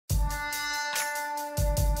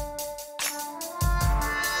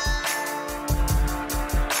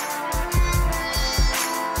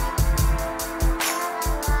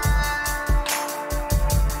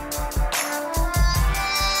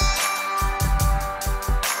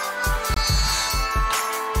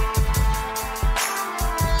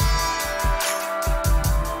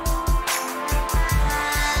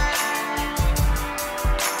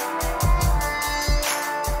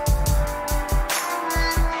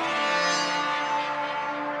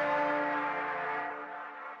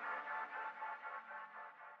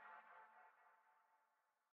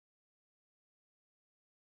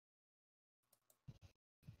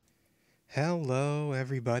Hello,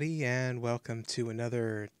 everybody, and welcome to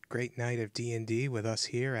another great night of D&D with us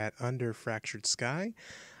here at Under Fractured Sky.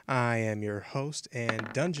 I am your host and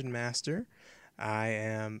dungeon master. I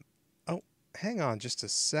am. Oh, hang on just a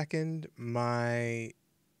second. My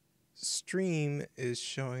stream is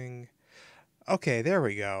showing. Okay, there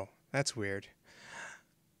we go. That's weird.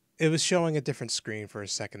 It was showing a different screen for a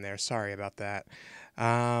second there. Sorry about that.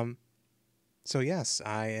 Um, So, yes,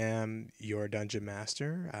 I am your dungeon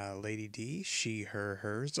master, Lady D. She, her,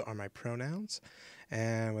 hers are my pronouns.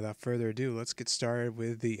 And without further ado, let's get started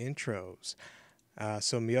with the intros.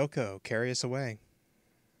 So, Miyoko, carry us away.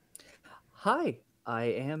 Hi, I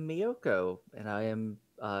am Miyoko, and I am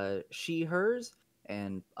she, hers,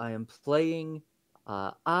 and I am playing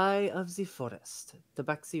Eye of the Forest, the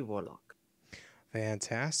Tabaxi Warlock.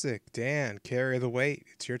 Fantastic. Dan, carry the weight.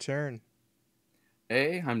 It's your turn.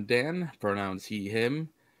 Hey, I'm Dan, pronouns he, him,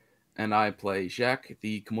 and I play Jacques,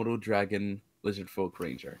 the Komodo Dragon Lizard Folk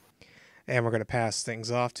Ranger. And we're going to pass things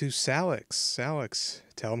off to Salix. Salix,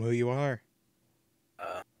 tell him who you are.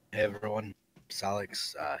 Hey everyone, it's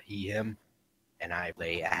Alex, he, him, and I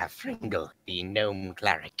play Fringle, the gnome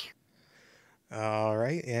cleric. All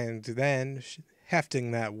right, and then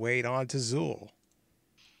hefting that weight onto Zool.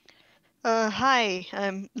 Hi,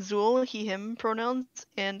 I'm Zool, he, him pronouns,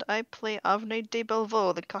 and I play Avne de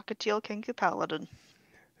Belvaux, the Cockatiel Kenku Paladin.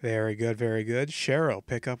 Very good, very good. Cheryl,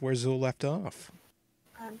 pick up where Zool left off.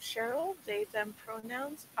 I'm Cheryl, they, them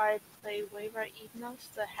pronouns. I play Wayra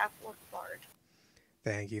Evenos, the half-orc bard.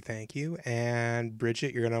 Thank you, thank you. And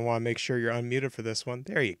Bridget, you're going to want to make sure you're unmuted for this one.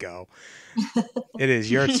 There you go. It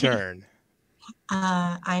is your turn.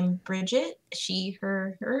 I'm Bridget, she,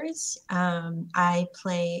 her, hers. I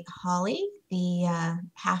play Holly, the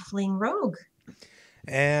halfling rogue.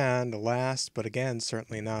 And last, but again,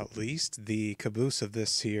 certainly not least, the caboose of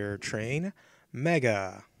this here train,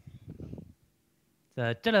 Mega.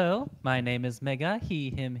 Hello, my name is Mega, he,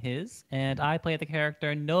 him, his, and I play the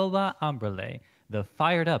character Nova Umbrale, the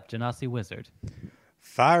fired-up Genasi wizard.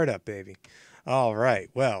 Fired up, baby. All right,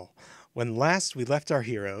 well, when last we left our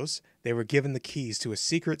heroes, they were given the keys to a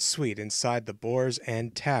secret suite inside the Boar's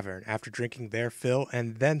End Tavern after drinking their fill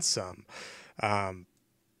and then some.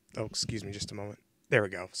 Excuse me just a moment. There we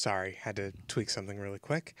go. Sorry, had to tweak something really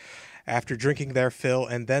quick. After drinking their fill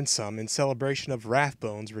and then some in celebration of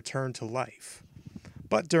Wrathbone's return to life.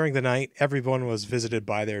 But during the night, everyone was visited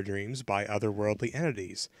by their dreams by otherworldly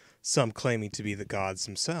entities, some claiming to be the gods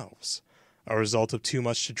themselves. A result of too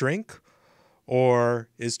much to drink? Or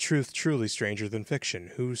is truth truly stranger than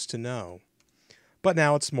fiction? Who's to know? But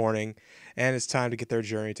now it's morning, and it's time to get their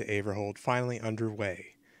journey to Averhold finally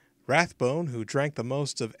underway. Rathbone, who drank the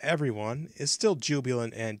most of everyone, is still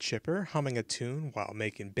jubilant and chipper, humming a tune while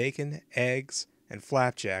making bacon, eggs, and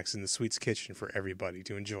flapjacks in the sweets kitchen for everybody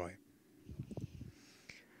to enjoy.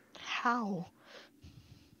 How?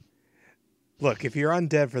 Look, if you're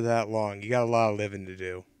undead for that long, you got a lot of living to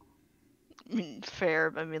do. I mean,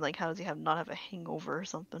 fair, but I mean, like, how does he not have a hangover or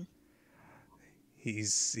something?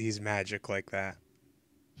 He's magic like that.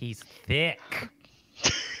 He's thick.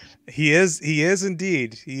 He is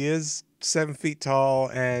indeed. He is 7 feet tall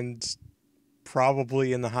and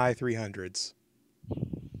probably in the high 300s.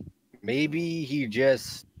 Maybe he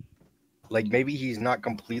just, maybe he's not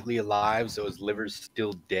completely alive, so his liver's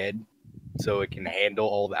still dead, so it can handle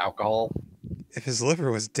all the alcohol. If his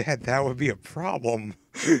liver was dead, that would be a problem.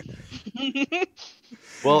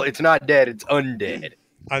 Well, it's not dead, it's undead.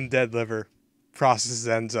 Undead liver. Processes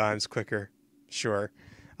enzymes quicker. Sure.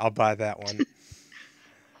 I'll buy that one.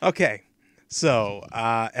 Okay. So,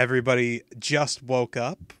 everybody just woke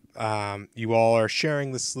up. You all are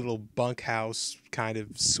sharing this little bunkhouse kind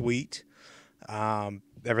of suite.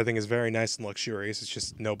 Everything is very nice and luxurious. It's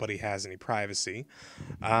just nobody has any privacy.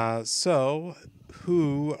 So,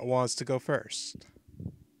 who wants to go first?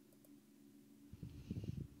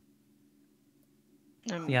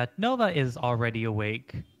 Yeah, Nova is already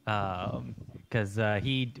awake, because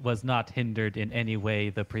he was not hindered in any way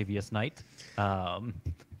the previous night. True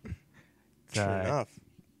enough.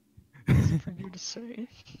 For you to say.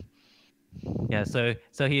 Yeah, so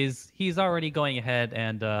he's already going ahead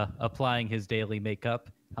and applying his daily makeup,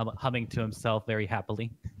 humming to himself very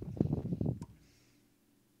happily.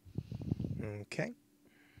 Okay.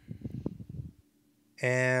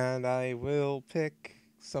 And I will pick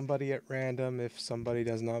somebody at random if somebody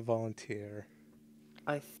does not volunteer.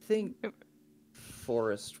 I think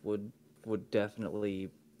Forrest would definitely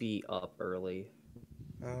be up early.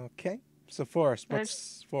 Okay. So Forrest,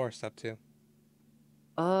 what's Forrest up to?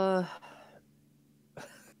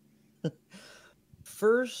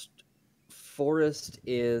 First, Forrest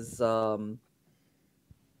is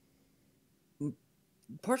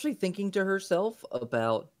partially thinking to herself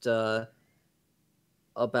about the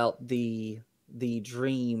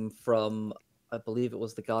dream from, I believe it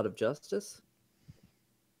was the God of Justice,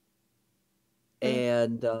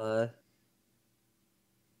 and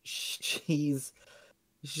she's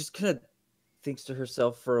kind of thinks to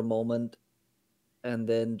herself for a moment, and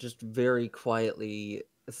then just very quietly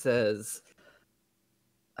says,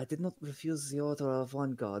 "I did not refuse the order of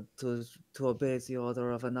one god to obey the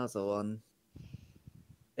order of another one."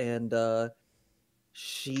 And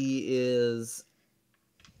she is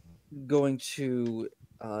going to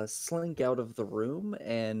slink out of the room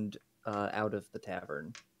and out of the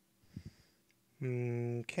tavern.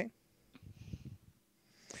 Okay.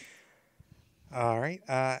 All right.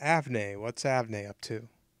 Avne, what's Avne up to?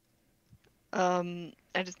 I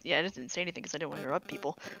just didn't say anything because I didn't want to interrupt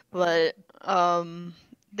people. But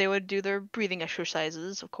they would do their breathing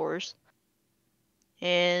exercises, of course.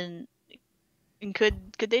 And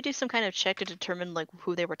could they do some kind of check to determine like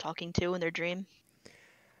who they were talking to in their dream?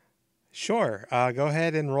 Sure. Go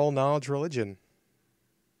ahead and roll knowledge religion.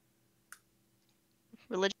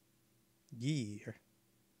 Religion. Yeah.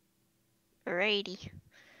 Alrighty.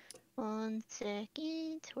 1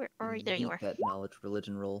 second. Where are you? There you Yeet are. that knowledge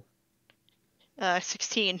religion roll.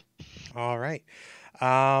 16. All right.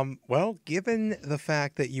 Well, given the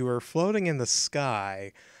fact that you were floating in the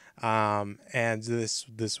sky, and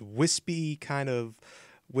this wispy kind of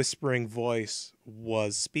whispering voice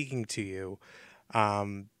was speaking to you,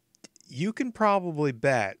 you can probably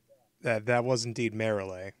bet that that was indeed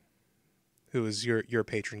Merilay, who is your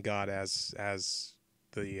patron god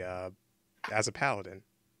the as a paladin.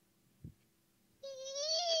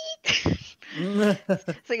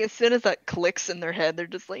 It's like as soon as that clicks in their head, they're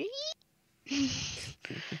just like.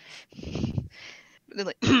 But then,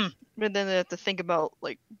 like, but then they have to think about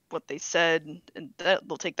like what they said, and that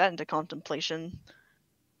they'll take that into contemplation.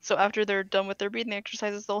 So after they're done with their breathing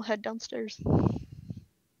exercises, they'll head downstairs.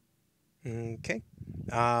 Okay.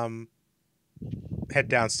 Head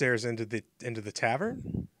downstairs into the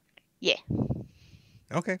tavern. Yeah.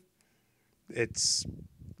 Okay. It's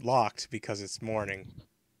locked because it's morning.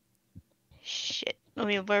 Shit. I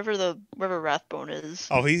mean, wherever Rathbone is.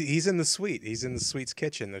 Oh, he's in the suite. He's in the suite's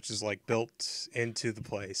kitchen, which is like built into the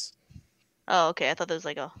place. Oh, okay. I thought there was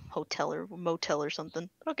like a hotel or motel or something.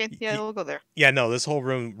 Okay, yeah, we'll go there. Yeah, no, this whole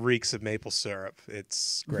room reeks of maple syrup.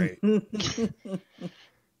 It's great.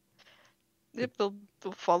 Yep, they'll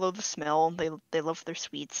follow the smell. They love their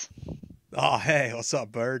sweets. Oh, hey, what's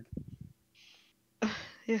up, bird?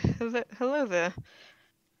 Yeah, hello there.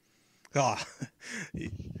 Oh,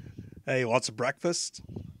 hey, what's breakfast?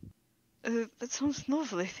 That sounds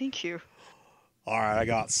lovely. Thank you. All right, I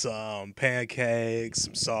got some pancakes,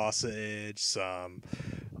 some sausage, some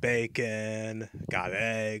bacon, got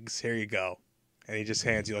eggs. Here you go. And he just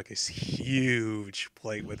hands you like this huge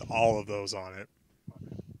plate with all of those on it.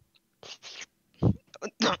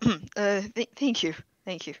 Thank you.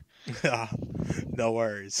 Thank you. No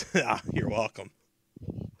worries. You're welcome.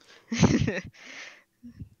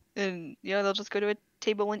 And yeah, they'll just go to a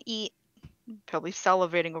table and eat, probably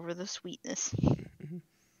salivating over the sweetness.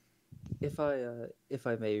 If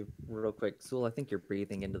I may, real quick, Zool, I think you're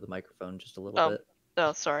breathing into the microphone just a little bit.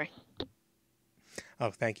 Oh, sorry. Oh,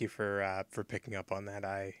 thank you for picking up on that.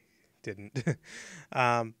 I didn't.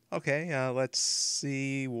 Okay, let's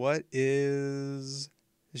see. What is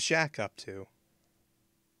Jacques up to?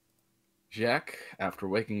 Jack, after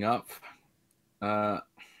waking up,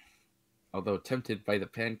 although tempted by the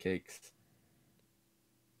pancakes,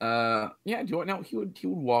 yeah, do you want now? He would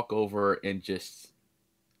walk over and just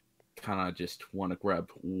kind of just want to grab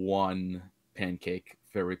one pancake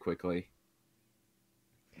very quickly.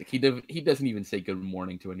 Like he doesn't even say good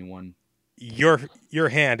morning to anyone. Your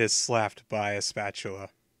hand is slapped by a spatula.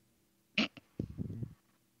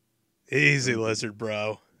 Easy, lizard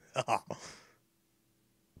bro.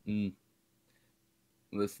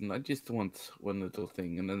 Listen, I just want one little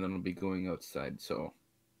thing, and then I'll be going outside. So,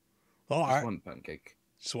 All just right, one pancake.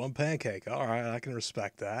 just one pancake. All right, I can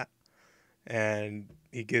respect that. And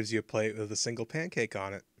he gives you a plate with a single pancake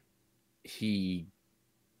on it. He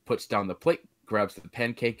puts down the plate, grabs the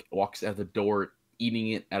pancake, walks out the door, eating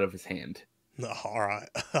it out of his hand. All right.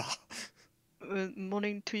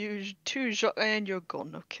 Morning to you too, Jacques, and you're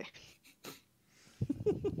gone. Okay.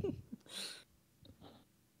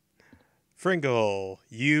 Fringle,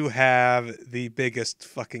 you have the biggest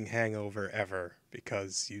fucking hangover ever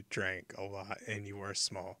because you drank a lot and you were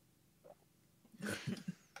small.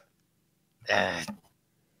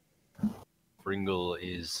 Pringle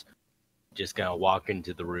is just gonna walk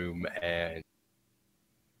into the room and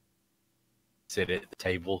sit at the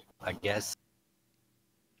table, I guess.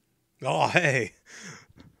 Oh, hey.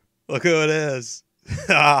 Look who it is.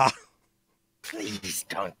 Ah. Please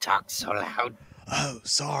don't talk so loud. Oh,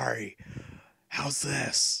 sorry. How's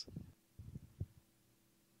this?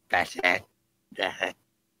 Better.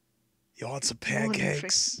 You want some Morning,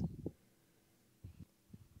 pancakes?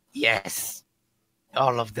 Yes.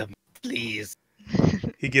 All of them, please.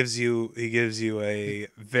 He gives you a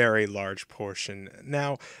very large portion.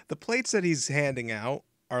 Now, the plates that he's handing out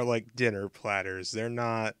are like dinner platters. They're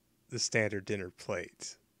not the standard dinner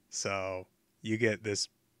plate. So, you get this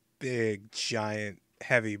big, giant,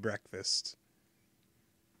 heavy breakfast.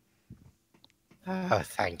 Oh,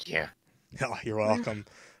 thank you. Oh, you're welcome.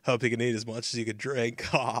 Hope you can eat as much as you can drink.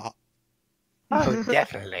 Oh,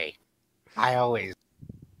 definitely. I always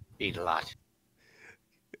eat a lot.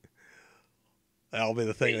 That'll be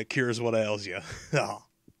the thing that cures what ails you.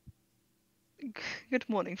 Good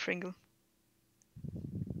morning, Fringle.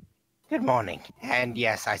 Good morning. And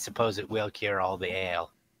yes, I suppose it will cure all the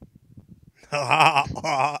ale.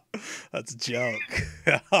 That's a joke.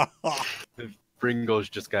 Pringle's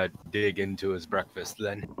just got to dig into his breakfast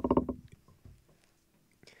then.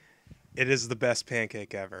 It is the best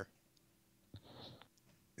pancake ever.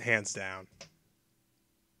 Hands down.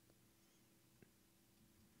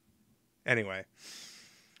 Anyway,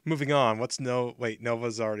 moving on. Wait,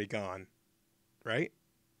 Nova's already gone, right?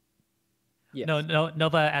 Yes. No,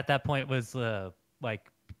 Nova at that point was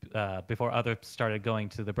before others started going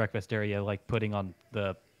to the breakfast area, like putting on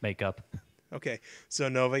the makeup. Okay, so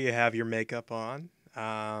Nova, you have your makeup on,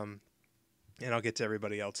 and I'll get to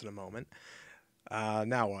everybody else in a moment.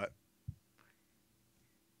 Now what?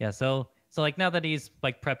 Yeah, so like now that he's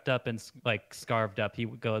like prepped up and like scarved up, he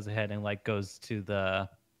goes ahead and like goes to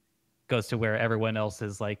where everyone else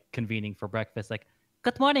is like convening for breakfast. Like,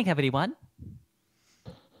 good morning, everyone.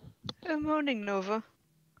 Good morning, Nova.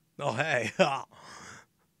 Oh, hey.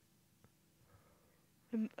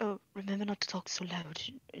 Oh, remember not to talk so loud.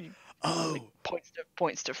 Oh, Like,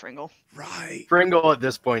 points to Fringle. right. Pringle at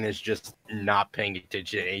this point is just not paying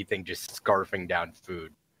attention to anything, just scarfing down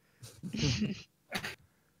food.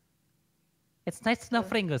 It's nice to know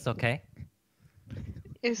Fringo's okay.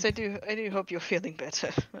 Yes, I do. I do hope you're feeling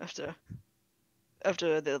better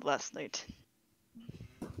after the last night.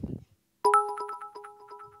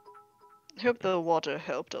 I hope the water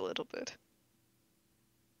helped a little bit.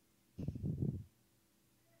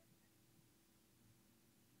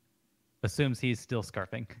 Assumes he's still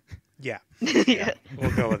scarfing. Yeah, Yeah.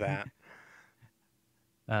 we'll go with that.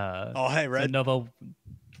 Oh, hey, So Red. Nova.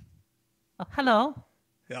 Oh, hello.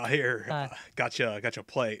 Here, Uh, got you a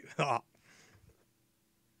plate.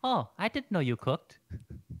 Oh, I didn't know you cooked.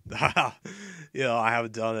 I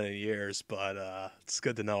haven't done it in years, but it's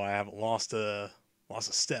good to know I haven't lost a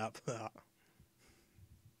step.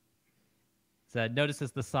 So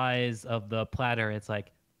notices the size of the platter. It's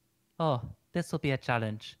like, oh, this will be a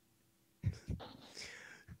challenge.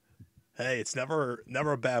 Hey, it's never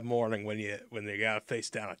a bad morning when you gotta face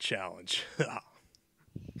down a challenge.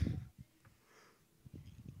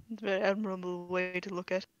 It's a very admirable way to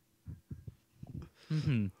look at.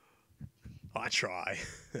 Mm-hmm. I try.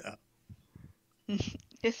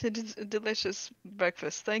 Yes, it is a delicious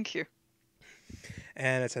breakfast. Thank you.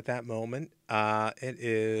 And it's at that moment, it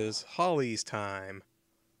is Holly's time.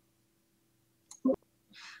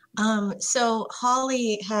 So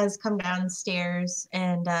Holly has come downstairs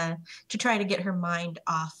and to try to get her mind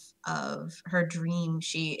off of her dream,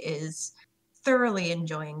 she is thoroughly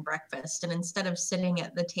enjoying breakfast. And instead of sitting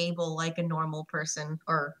at the table like a normal person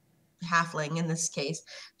or halfling in this case,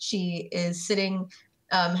 she is sitting,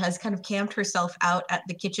 has kind of camped herself out at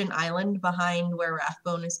the kitchen island behind where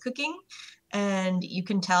Rathbone is cooking. And you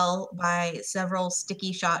can tell by several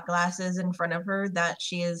sticky shot glasses in front of her that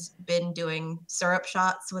she has been doing syrup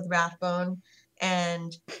shots with Rathbone.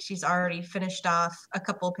 And she's already finished off a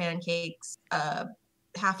couple pancakes,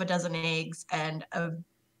 half a dozen eggs, and a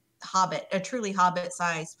truly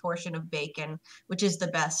hobbit-sized portion of bacon, which is the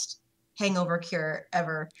best hangover cure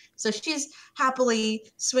ever. So she's happily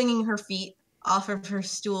swinging her feet off of her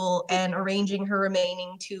stool and arranging her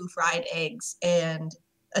remaining 2 fried eggs and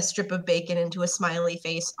a strip of bacon into a smiley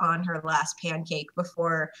face on her last pancake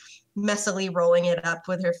before messily rolling it up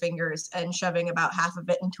with her fingers and shoving about half of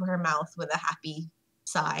it into her mouth with a happy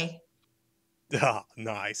sigh.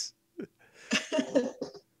 Nice.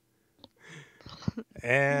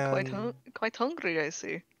 Quite And quite hungry, I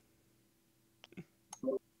see.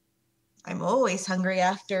 I'm always hungry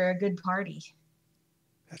after a good party.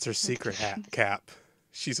 that's her secret cap.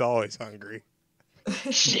 She's always hungry.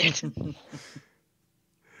 Shit.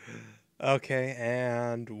 Okay,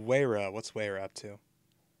 and Weira, what's Weira up to?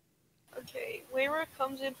 Okay, Wayra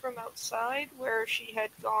comes in from outside where she had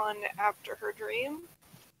gone after her dream.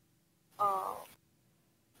 Um,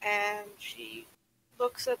 and she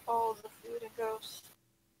looks at all of the food and goes,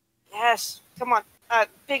 "Yes, come on,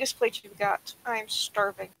 biggest plate you've got. I'm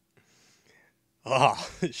starving." Oh,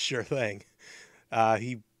 sure thing.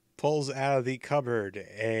 He pulls out of the cupboard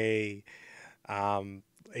um,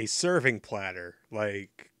 a serving platter,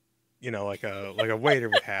 like like a waiter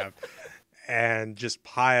would have, and just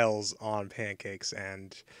piles on pancakes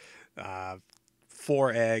and uh,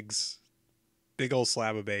 4 eggs, big old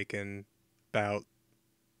slab of bacon, about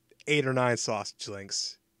 8 or 9 sausage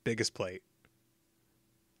links, biggest plate.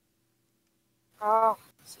 Oh,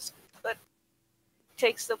 this is good.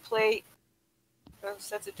 Takes the plate,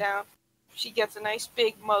 sets it down. She gets a nice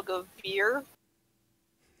big mug of beer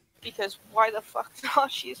because why the fuck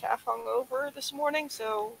not? She's half hungover this morning,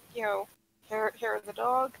 so hair of the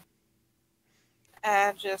dog,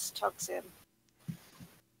 and just tucks in.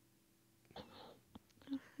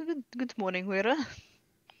 Good morning, Wera.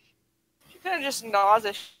 She kind of just nods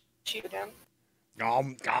as she would him.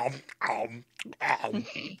 Om, om, om, om.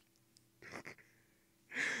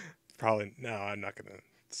 Probably no. I'm not gonna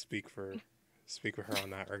speak for her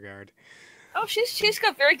on that regard. Oh, she's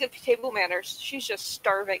got very good table manners. She's just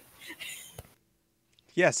starving.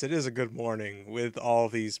 Yes, it is a good morning with all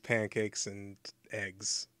these pancakes and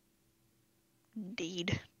eggs.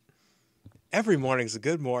 Indeed. Every morning's a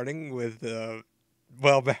good morning with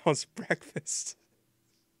well balanced breakfast.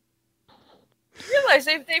 You realize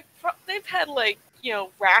they've had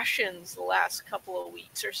rations the last couple of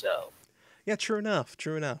weeks or so. Yeah, true enough.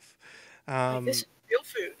 True enough. This is real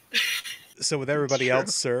food. So with everybody True.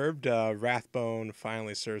 else served, Rathbone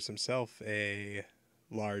finally serves himself a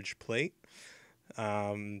large plate.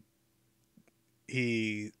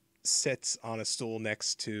 He sits on a stool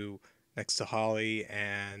next to Holly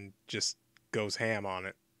and just goes ham on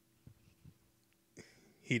it.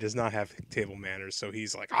 He does not have table manners, so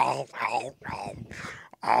he's like, oh, oh, oh,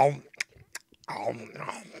 oh, oh,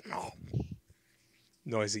 oh.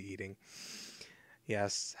 Noisy eating.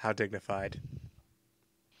 Yes, how dignified.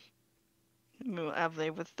 Have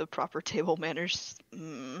they with the proper table manners?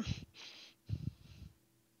 Mm.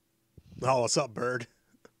 Oh, what's up, bird?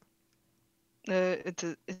 It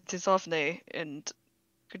is Ovne, and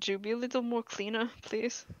could you be a little more cleaner,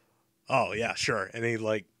 please? Oh, yeah, sure. And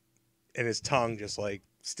and his tongue just like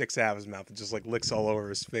sticks out of his mouth and just like licks all over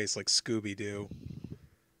his face like Scooby Doo.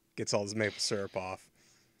 Gets all his maple syrup off.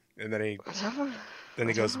 And then he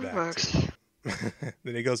goes Whatever back works. to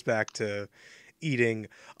then he goes back to eating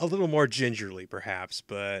a little more gingerly perhaps,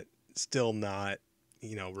 but still not,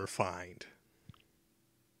 refined.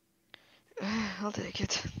 I'll take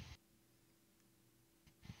it.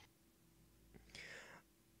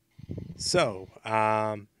 So,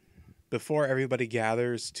 before everybody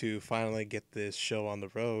gathers to finally get this show on the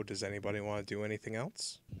road, does anybody want to do anything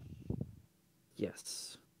else?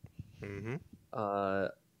 Yes. Mm-hmm.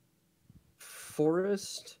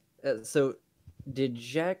 Forrest. So, did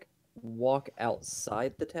Jack walk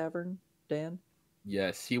outside the tavern, Dan?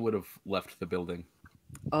 Yes, he would have left the building.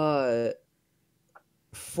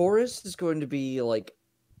 Forrest is going to be like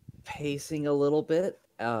pacing a little bit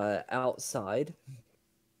outside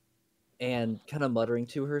and kind of muttering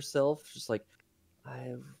to herself, just like,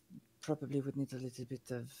 I probably would need a little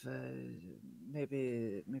bit of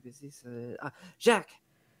maybe this. Jack,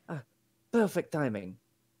 perfect timing.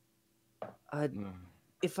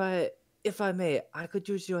 If I may, I could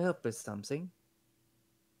use your help with something.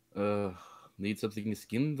 Need something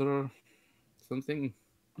skinned or something?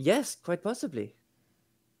 Yes, quite possibly.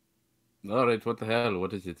 All right, what the hell?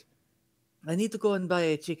 What is it? I need to go and buy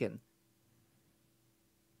a chicken,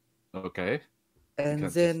 Okay. and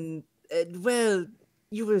can't then, well,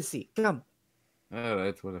 you will see. Come. All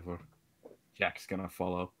right, whatever. Jack's gonna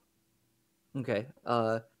follow. Okay.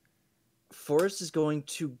 Forrest is going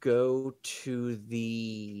to go to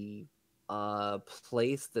the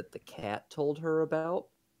place that the cat told her about.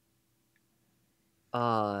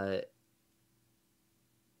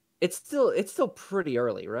 It's still pretty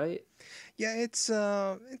early, right? Yeah, it's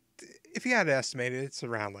if you had to estimate it, it's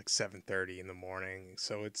around like 7:30 in the morning.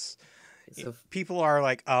 So So people are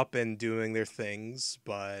like up and doing their things,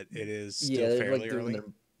 but it is still yeah, they're like fairly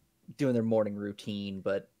early. doing their morning routine,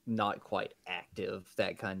 but not quite active.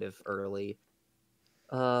 That kind of early.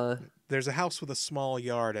 There's a house with a small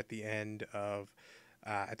yard at the end of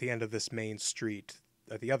this main street,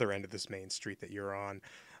 at the other end of this main street that you're on,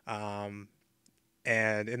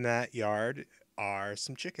 and in that yard are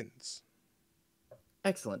some chickens.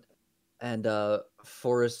 Excellent. And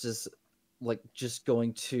Forrest is like just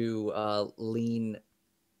going to lean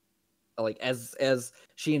like as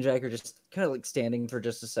she and Jack are just kind of like standing for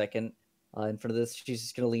just a second in front of this, she's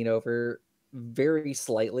just gonna lean over very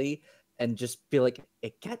slightly and just be like, "A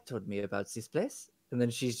cat told me about this place," and then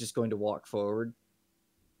she's just going to walk forward.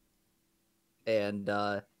 And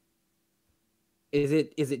is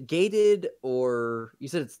it gated, or you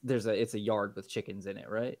said it's a yard with chickens in it,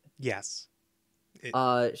 right? Yes.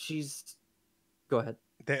 She's go ahead.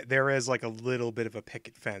 There is like a little bit of a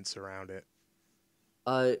picket fence around it.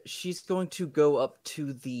 She's going to go up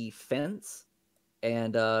to the fence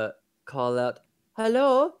and call out,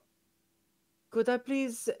 "Hello, could I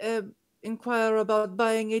please inquire about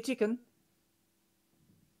buying a chicken?"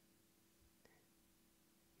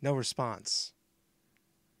 No response.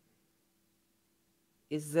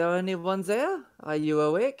 "Is there anyone there? Are you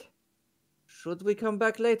awake? Should we come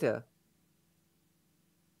back later?"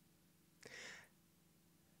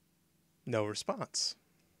 No response.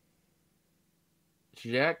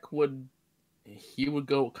 Jack would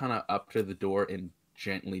go kind of up to the door and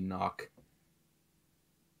gently knock.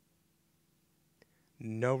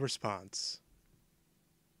 No response.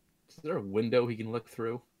 Is there a window he can look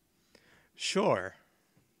through? Sure.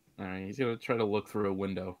 All right, he's gonna try to look through a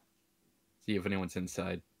window, see if anyone's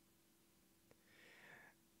inside.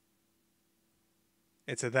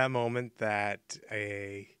 It's at that moment that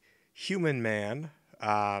a human man,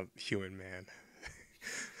 uh,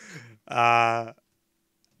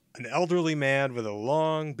 an elderly man with a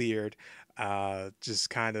long beard, just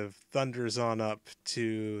kind of thunders on up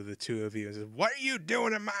to the two of you and says, "What are you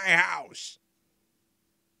doing in my house?"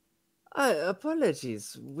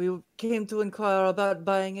 Apologies. We came to inquire about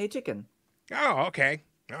buying a chicken. Oh, okay.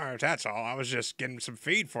 All right, that's all. I was just getting some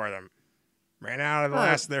feed for them. Ran out of the Ah.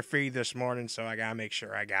 last of their feed this morning, so I gotta make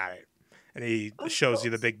sure I got it. And he Of shows you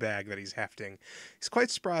the course. big bag that he's hefting. He's quite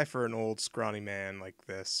spry for an old, scrawny man like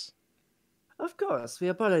this. Of course, we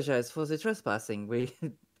apologize for the trespassing. We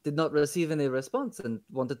did not receive any response and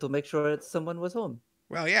wanted to make sure that someone was home.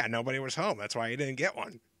 Well, yeah, nobody was home. That's why you didn't get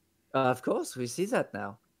one. Of course, we see that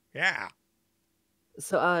now. Yeah.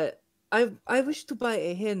 So I wish to buy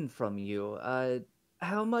a hen from you.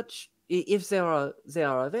 How much, if they are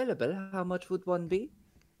available, how much would one be?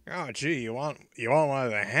 Oh, gee, you want one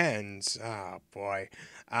of the hens? Oh boy.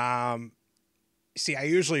 See, I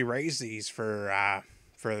usually raise these for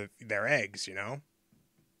their eggs. You know.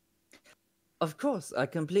 Of course, I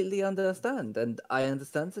completely understand, and I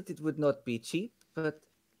understand that it would not be cheap, but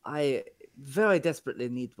I very desperately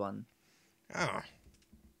need one. Oh.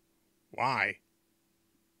 Why?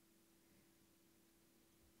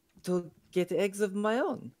 To get eggs of my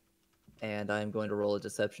own. And I'm going to roll a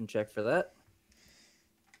deception check for that.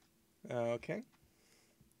 Okay.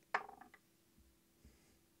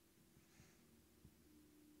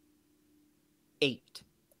 Eight.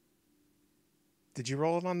 Did you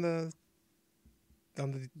roll it on the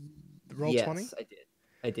roll Yes, 20?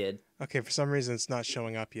 I did. Okay, for some reason it's not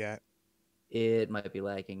showing up yet. It might be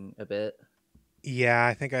lagging a bit. Yeah,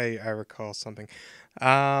 I think I recall something.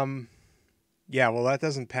 Yeah, well that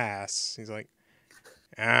doesn't pass. He's like,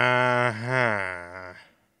 uh-huh.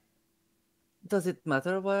 Does it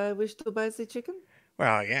matter why I wish to buy the chicken?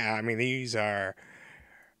 Well, yeah, I mean these are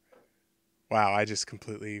wow, I just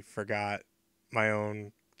completely forgot my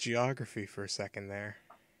own geography for a second there.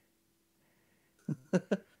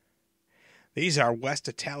 These are West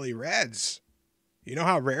Italy Reds. You know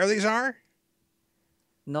how rare these are?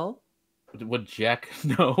 No? Would Jack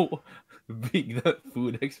know, being the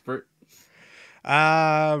food expert?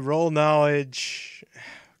 Roll knowledge.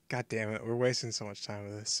 God damn it, we're wasting so much time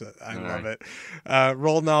with this. I All love right. it.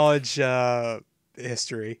 Roll knowledge,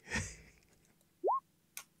 history.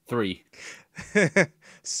 3.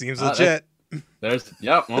 Seems That- legit. There's okay.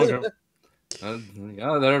 Yeah,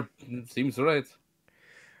 there seems right.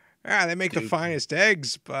 Yeah, they make the Dude. finest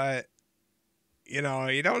eggs, but you know,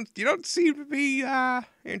 you don't seem to be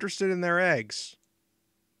interested in their eggs.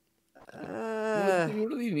 Do you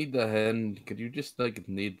really need the hen? Could you just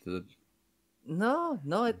need the? No,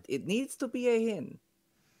 it needs to be a hen.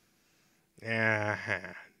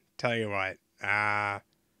 Yeah. Tell you what.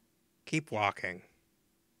 Keep walking.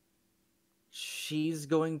 She's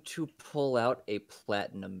going to pull out a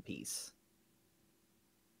platinum piece.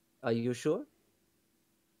 Are you sure?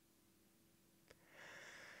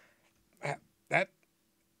 That.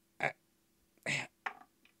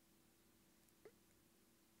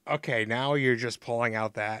 Okay, now you're just pulling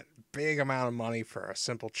out that big amount of money for a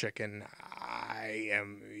simple chicken. I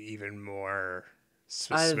am even more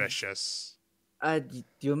suspicious.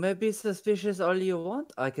 You may be suspicious all you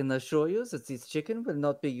want. I can assure you that this chicken will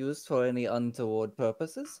not be used for any untoward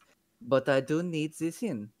purposes, but I do need this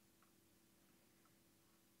in.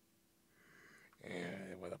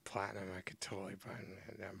 Yeah, with a platinum, I could totally buy.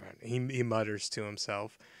 He mutters to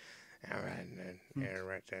himself.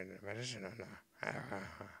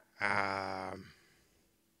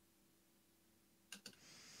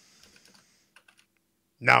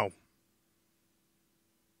 No,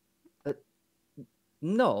 Uh,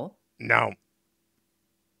 no, no,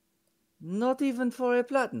 not even for a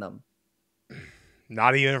platinum.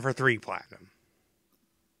 not even for 3 platinum.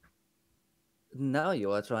 Now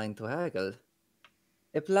you are trying to haggle.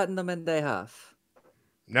 A platinum and a half.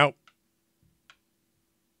 Nope.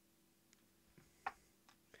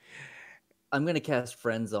 I'm gonna cast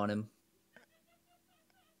friends on him.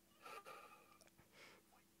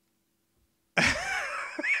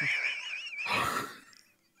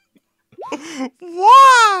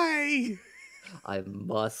 Why? I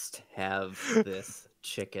must have this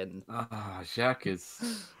chicken. Jack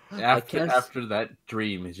is I can't. after that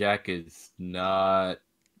dream. Jack is not.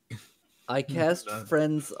 I cast None.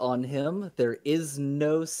 friends on him. There is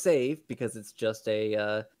no save because it's just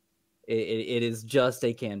a. It is just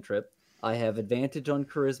a cantrip. I have advantage on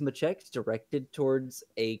charisma checks directed towards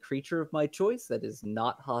a creature of my choice that is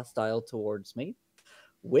not hostile towards me.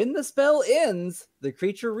 When the spell ends, the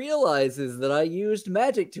creature realizes that I used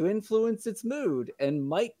magic to influence its mood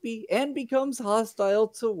and becomes hostile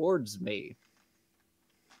towards me.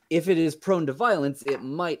 If it is prone to violence, it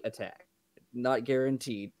might attack. Not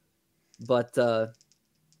guaranteed. But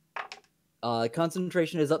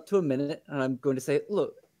concentration is up to a minute, and I'm going to say,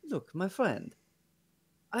 look, my friend.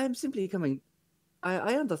 I am simply coming.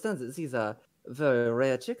 I understand that these are very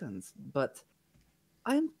rare chickens, but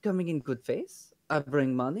I am coming in good faith. I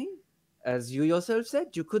bring money. As you yourself said,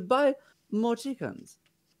 you could buy more chickens.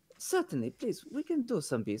 Certainly, please, we can do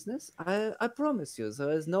some business. I promise you,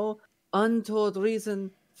 there is no untold reason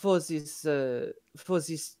for this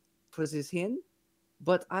hen,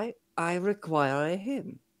 but I require a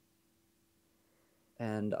hen.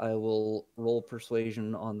 And I will roll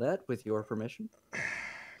persuasion on that with your permission.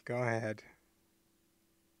 Go ahead.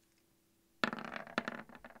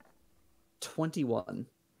 21.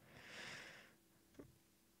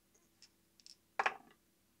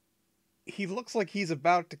 He looks like he's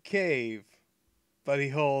about to cave, but he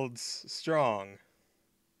holds strong.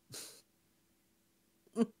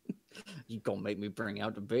 You gonna make me bring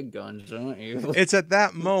out the big guns, aren't you? It's at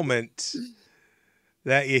that moment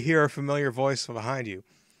that you hear a familiar voice from behind you.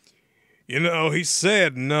 You know, he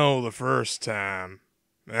said no the first time.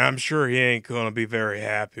 I'm sure he ain't gonna be very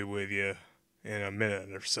happy with you in a minute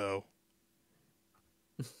or so.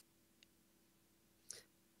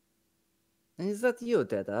 Is that you,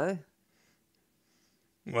 Deadeye?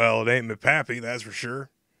 Well, it ain't me pappy, that's for sure.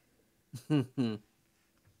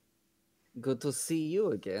 Good to see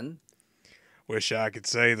you again. Wish I could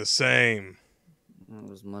say the same. That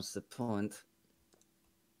was much the point.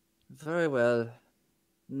 Very well.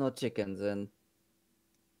 No chickens then.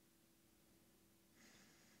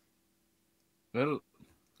 Well,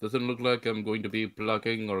 doesn't look like I'm going to be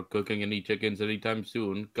plucking or cooking any chickens anytime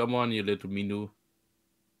soon. Come on, you little Minu.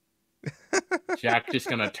 Jack just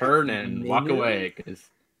gonna turn and walk Minu? away because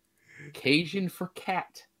Cajun for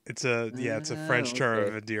cat. It's a French term of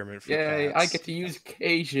Okay. endearment for Yay! cats. I get to use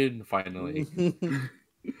Cajun finally.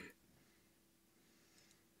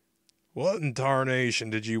 What in tarnation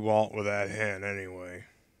did you want with that hen anyway?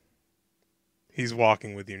 He's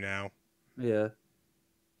walking with you now. Yeah.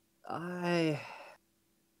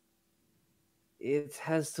 It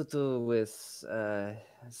has to do with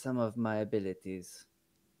some of my abilities.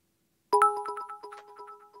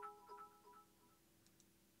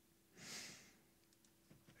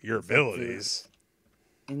 Your Is that the- abilities.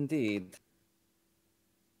 Indeed.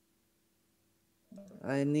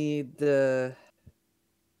 I need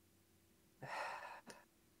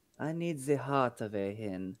I need the heart of a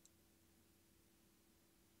hen.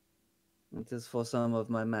 It is for some of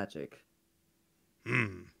my magic.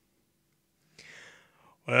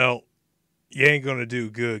 Well, you ain't gonna do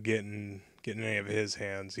good getting any of his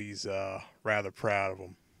hands. He's rather proud of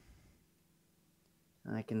them.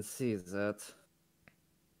 I can see that.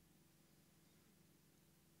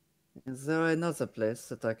 Is there another place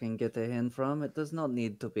that I can get a hen from? It does not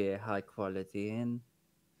need to be a high quality hen.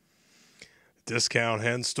 Discount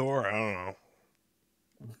hen store? I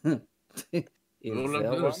don't know. Is Well,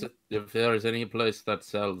 there one? if there is any place that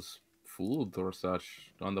sells food or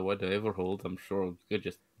such on the way to Averhold, I'm sure we could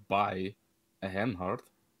just buy a hen heart.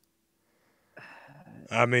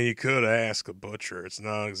 I mean, you could ask a butcher. It's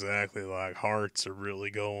not exactly like hearts are really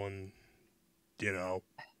going, you know.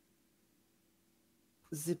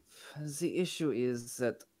 The issue is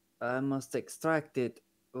that I must extract it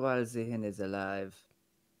while the hen is alive.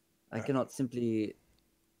 I cannot simply.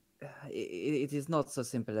 It is not so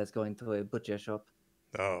simple as going to a butcher shop.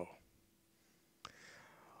 Oh.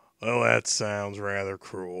 Well, that sounds rather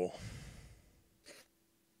cruel.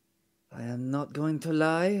 I am not going to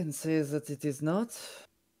lie and say that it is not,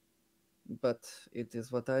 but it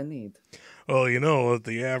is what I need. Well, at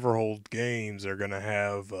the Averhold Games, they're going to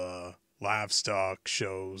have livestock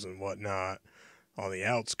shows and whatnot on the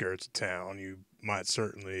outskirts of town. You might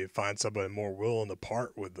certainly find somebody more willing to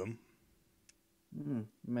part with them.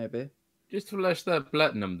 Maybe. Just flash that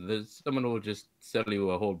platinum. There's someone who will just sell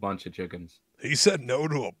you a whole bunch of chickens. He said no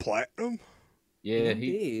to a platinum? Yeah,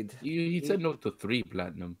 Indeed. he said no to 3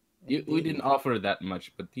 platinum. We Indeed. didn't offer that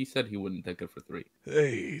much, but he said he wouldn't take it for 3.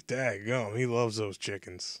 Hey, daggum, he loves those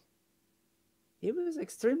chickens. He was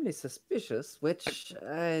extremely suspicious, which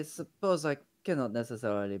I suppose I cannot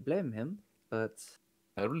necessarily blame him, but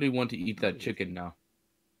I really want to eat that chicken now.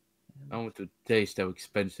 I want to taste how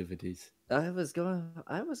expensive it is. I was going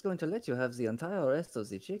to let you have the entire rest of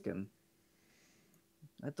the chicken.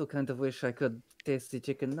 I do kind of wish I could taste the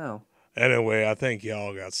chicken now. Anyway, I think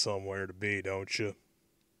y'all got somewhere to be, don't you?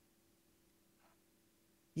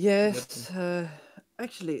 Yes,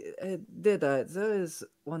 actually, there is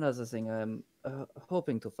one other thing I'm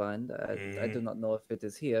hoping to find. I do not know if it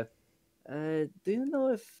is here. Do you know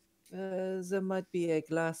if there might be a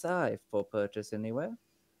glass eye for purchase anywhere?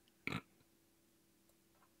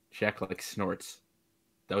 Jack like snorts.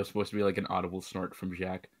 That was supposed to be like an audible snort from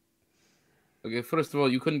Jack. Okay, first of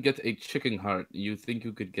all, you couldn't get a chicken heart. You think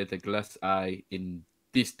you could get a glass eye in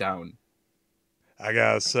this town? I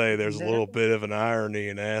gotta say, there's a No. little bit of an irony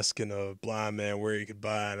in asking a blind man where he could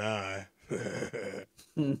buy an eye.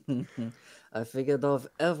 I figured of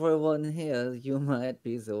everyone here, you might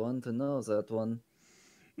be the one to know that one.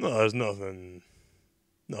 No, there's nothing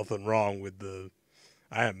wrong with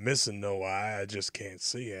I am missing no eye, I just can't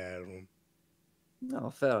see out of them. No,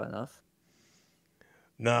 fair enough.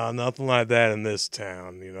 No, nothing like that in this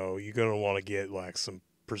town. You're gonna want to get like some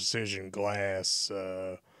precision glass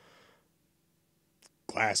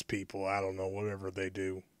people. I don't know, whatever they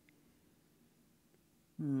do.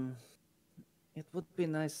 It would be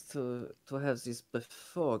nice to have this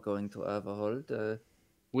before going to Averhold.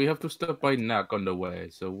 We have to stop by Knack on the way,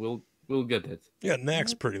 so we'll get it. Yeah,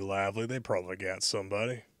 Knack's pretty lively. They probably got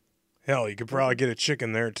somebody. Hell, you could probably get a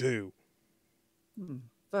chicken there too.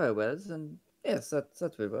 Very well, then yes,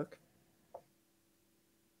 that will work.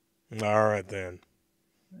 All right then.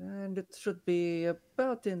 And it should be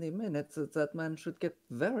about in the minute that man should get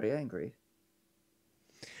very angry.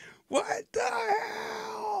 What the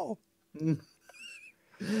hell?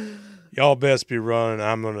 Y'all best be running.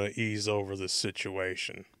 I'm gonna ease over this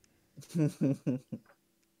situation.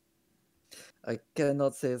 I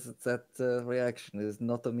cannot say that reaction is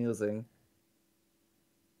not amusing.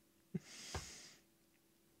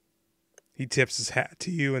 He tips his hat to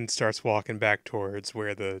you and starts walking back towards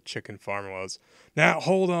where the chicken farm was. Now,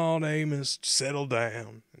 hold on, Amos. Settle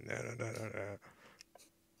down.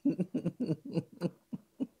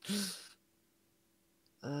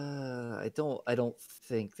 I don't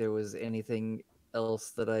think there was anything else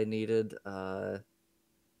that I needed.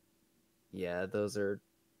 Yeah, those were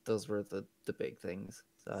the big things.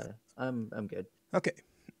 So I'm good. Okay.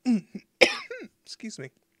 Excuse me.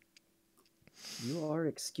 You are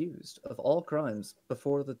excused of all crimes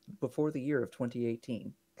before the year of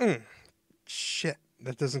 2018. Shit,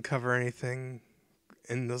 that doesn't cover anything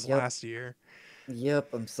in this Yep. last year.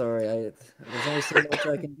 Yep, I'm sorry. There's only so much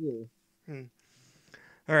I can do.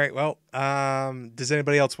 All right, well, does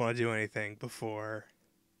anybody else want to do anything before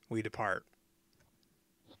we depart?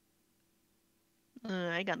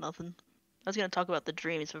 I got nothing. I was gonna talk about the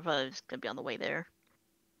dreams, but I was gonna be on the way there.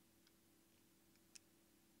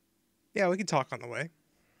 Yeah, we can talk on the way.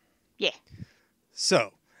 Yeah.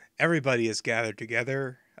 So, everybody is gathered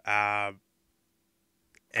together, and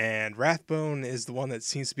Rathbone is the one that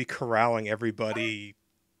seems to be corralling everybody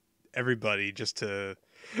just to...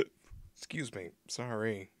 Excuse me,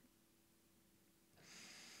 sorry.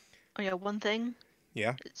 Oh yeah, one thing.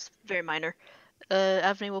 Yeah? It's very minor.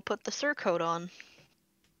 Avni will put the Sir coat on.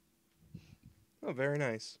 Oh, very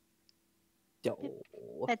nice. Yo.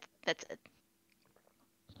 That's it.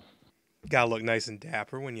 Gotta look nice and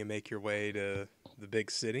dapper when you make your way to the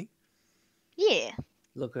big city. Yeah.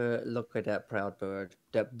 Look at that proud bird.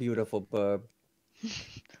 That beautiful bird.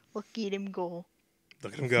 Look at him go.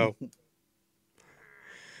 Look at him go.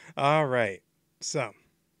 All right. So,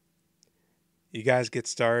 you guys get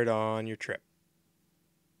started on your trip.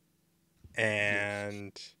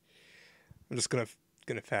 And I'm just gonna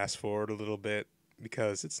fast forward a little bit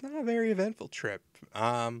because it's not a very eventful trip.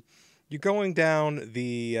 You're going down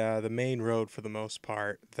the main road for the most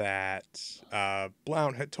part that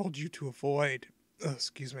Blount had told you to avoid.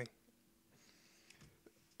 Excuse me.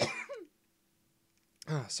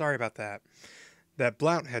 Sorry about that. That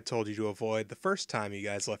Blount had told you to avoid the first time you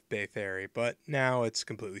guys left Bay Ferry, but now it's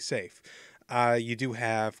completely safe. You do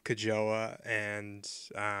have Kajoa and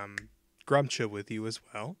Grumcha with you as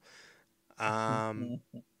well.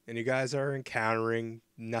 And you guys are encountering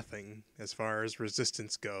nothing as far as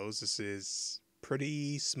resistance goes. This is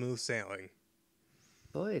pretty smooth sailing.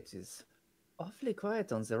 Boy, it is awfully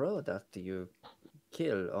quiet on the road after you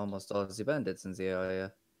kill almost all the bandits in the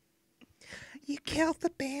area. You killed the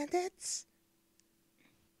bandits?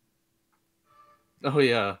 Oh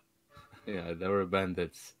yeah, yeah. There were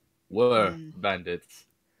bandits. Were Mm. bandits.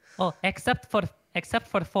 Oh, except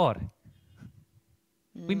for four.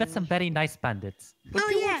 We met some Mm. very nice bandits. But Oh,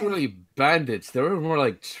 they yes. weren't really bandits. They were more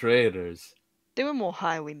like traders. They were more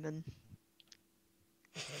highwaymen.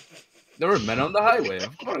 There were men on the highway,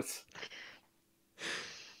 of course.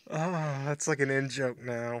 Oh, that's like an in joke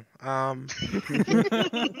now.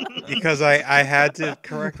 Because I had to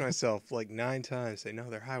correct myself like 9 times. Say no,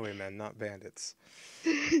 they're highwaymen, not bandits.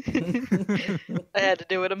 I had to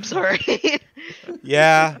do it. I'm sorry.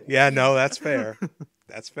 Yeah, no, that's fair.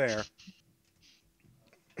 That's fair.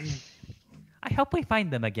 I hope we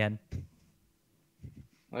find them again.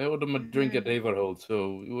 I owed them a drink at Averhold,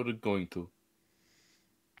 so we were going to.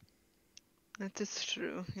 That is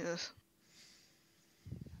true. Yes.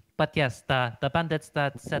 But yes, the bandits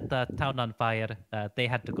that set the town on fire, they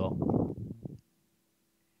had to go.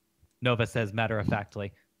 Nova says matter of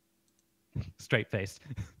factly. Straight faced.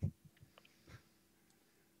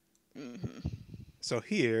 Mm-hmm. So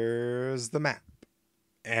here's the map.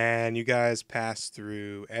 And you guys pass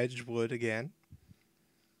through Edgewood again.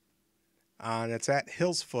 And it's at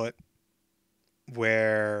Hill's Foot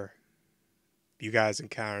where you guys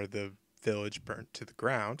encounter the village burnt to the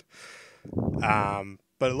ground.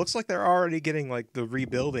 But it looks like they're already getting like the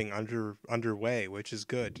rebuilding underway, which is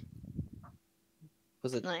good.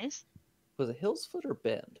 Was it Nice. Hill's Foot or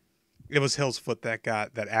Bend? It was Hill's Foot that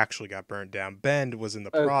actually got burnt down. Bend was in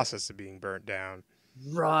the Okay. process of being burnt down.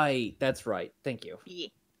 Right, that's right. Thank you. Yeah.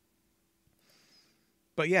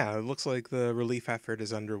 But yeah, it looks like the relief effort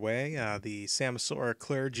is underway. The Samosora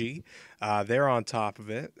clergy, they're on top of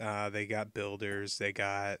it. They got builders. They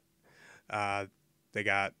got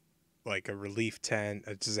like a relief tent,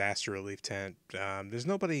 a disaster relief tent. There's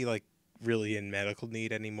nobody like really in medical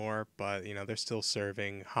need anymore, but you know they're still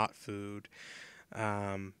serving hot food.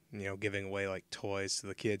 Giving away like toys to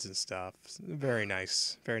the kids and stuff. Very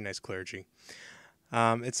nice clergy.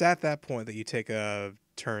 It's at that point that you take a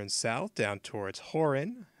turn south down towards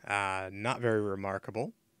Horin. Not very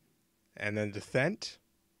remarkable. And then Defent,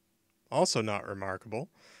 also not remarkable,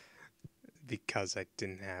 because I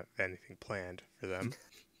didn't have anything planned for them.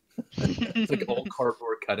 It's like all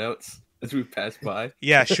cardboard cutouts as we pass by.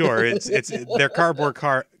 Yeah, sure. It's their cardboard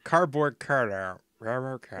cutout.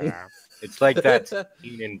 Railroad cutout. It's like that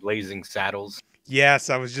scene in Blazing Saddles.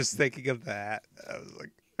 Yes, I was just thinking of that. I was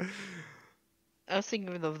like, I was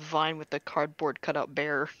thinking of the vine with the cardboard cutout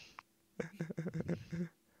bear.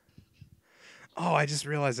 oh, I just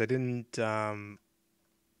realized I didn't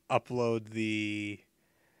upload the.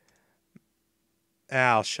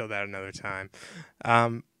 I'll show that another time.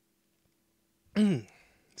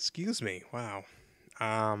 Excuse me. Wow.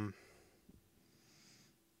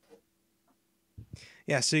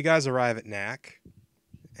 Yeah, so you guys arrive at Knack,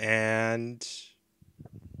 and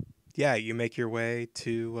yeah, you make your way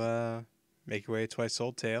to Twice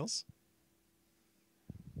Sold Tales,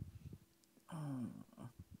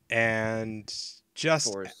 and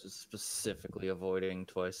just Forrest is specifically avoiding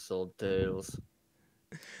Twice Sold Tales.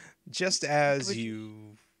 just as Would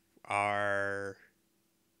you are.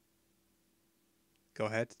 Go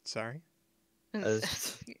ahead. Sorry.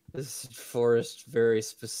 This Forrest very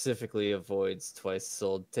specifically avoids Twice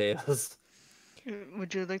Sold Tales.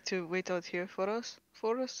 Would you like to wait out here for us?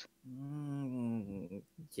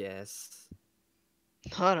 Yes.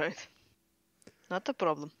 All right. Not a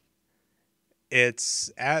problem. It's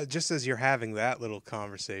just as you're having that little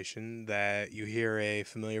conversation that you hear a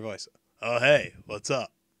familiar voice. Oh, hey, what's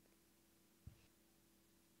up?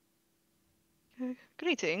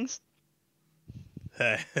 Greetings.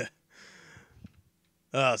 Hey.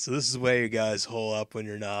 Oh, so this is where you guys hole up when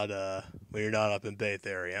you're not up in Bay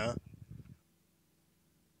Theory, huh?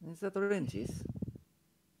 Is that Oranges?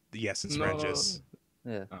 Yes, it's No. Regis.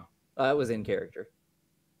 Yeah. Oh. That was in character.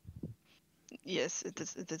 Yes, it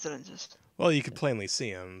is just. Well, you could plainly see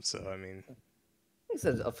him, so I mean, He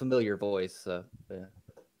said a familiar voice, yeah.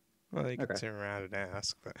 Well, you could Okay. turn around and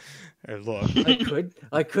ask, but or look.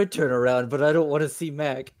 I could turn around, but I don't want to see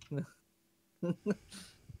Mac.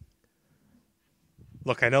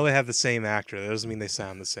 Look, I know they have the same actor. That doesn't mean they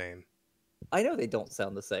sound the same. I know they don't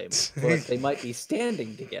sound the same, but they might be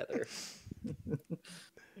standing together. You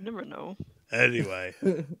never know. Anyway,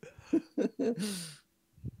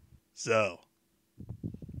 so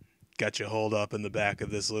got you holed up in the back of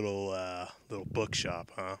this little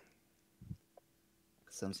bookshop, huh?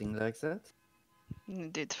 Something like that.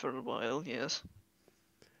 Did for a while, yes.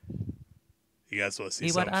 You guys want to see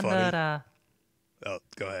We were something funny? under Oh,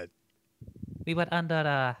 go ahead. we were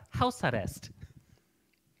under house arrest.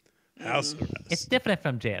 House Mm. arrest. It's different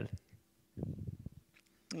from jail.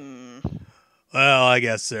 Well, I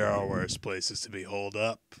guess there are worse places to be holed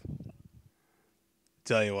up.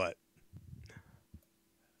 Tell you what,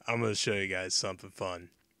 I'm gonna show you guys something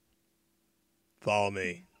fun. Follow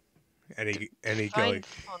me. Any going? Find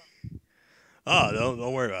fun. Oh,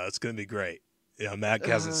 don't worry about it. It's gonna be great. Yeah, Mac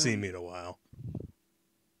hasn't seen me in a while.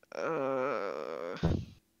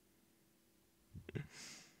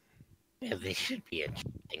 Yeah, this should be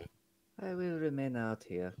interesting. I will remain out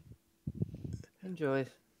here. Enjoy.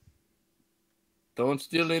 Don't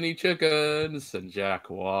steal any chickens. And Jack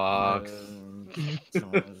walks.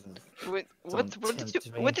 Wait, Don't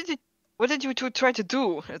tempt me. what did you two try to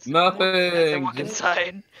do? As they Nothing. walk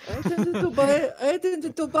inside. I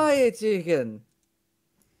intended to buy a chicken.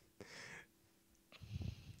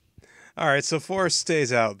 All right, so Forrest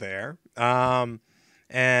stays out there, and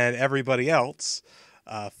everybody else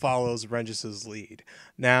follows Rengis's lead.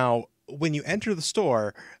 Now, when you enter the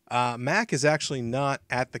store, Mac is actually not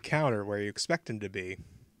at the counter where you expect him to be.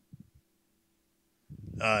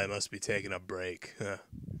 He must be taking a break. Huh.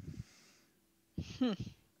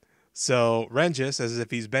 So Rengis, as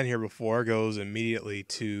if he's been here before, goes immediately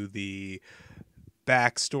to the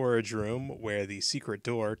back storage room where the secret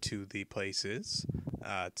door to the place is,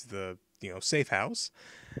 to the safe house,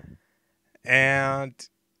 and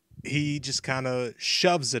he just kind of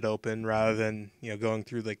shoves it open rather than going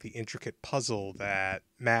through like the intricate puzzle that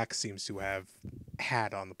Max seems to have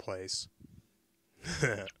had on the place.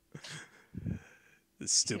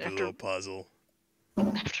 This stupid little puzzle.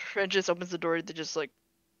 After Regis opens the door, they just like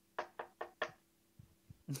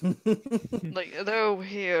they're over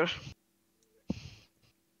here.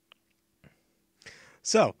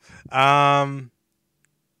 So,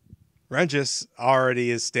 Regis already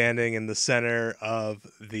is standing in the center of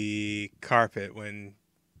the carpet when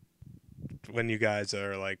you guys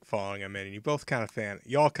are like following him in, and you all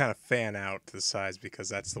kind of fan out to the sides because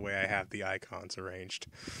that's the way I have the icons arranged.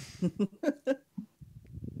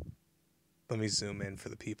 Let me zoom in for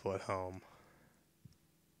the people at home.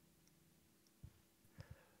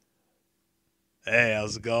 Hey,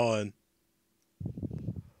 how's it going?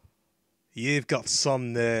 You've got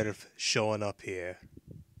some nerve showing up here.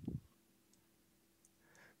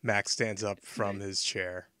 Max stands up from his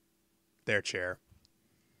chair. Their chair.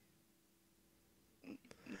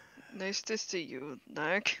 Nice to see you,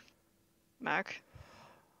 Mac.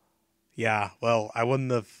 Yeah, well, I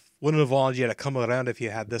wouldn't have wanted you to come around if you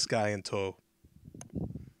had this guy in tow.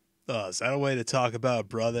 Oh, is that a way to talk about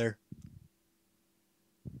brother?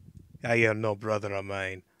 Yeah, you're no brother of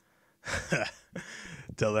mine.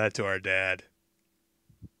 Tell that to our dad.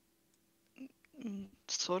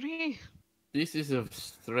 Sorry? This is a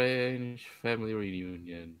strange family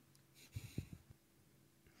reunion.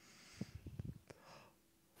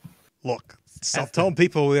 Look, stop telling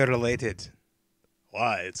people we're related.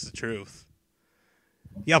 Why? It's the truth.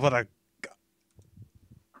 Yeah, but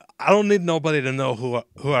I don't need nobody to know who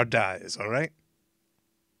our dad is, all right?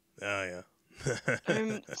 Oh, yeah.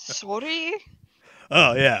 I'm sorry?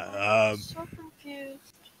 Oh, yeah. I'm so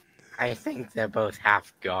confused. I think they're both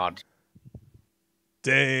half god.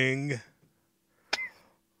 Ding.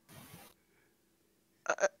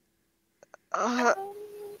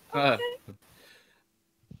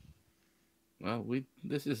 Well,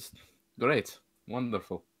 this is great,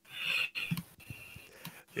 wonderful.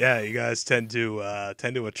 Yeah, you guys tend to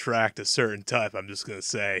attract a certain type. I'm just gonna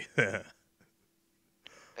say.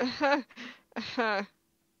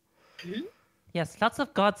 Yes, lots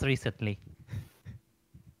of gods recently.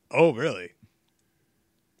 Oh, really?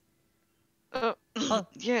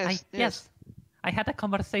 Yes. Yes. I had a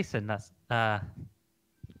conversation back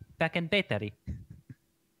in Battery.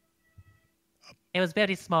 It was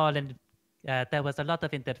very small and there was a lot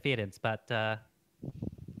of interference, but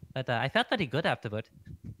I felt very good afterward.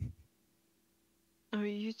 Oh,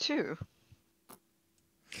 you too.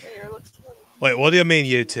 Hey, it looks funny. Wait, what do you mean,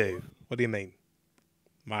 you two? What do you mean?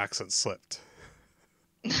 My accent slipped.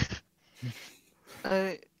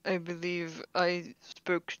 I believe I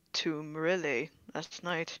spoke to Morelli last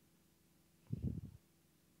night.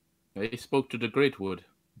 I spoke to the Great Wood.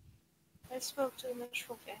 I spoke to the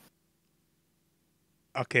minstrel king.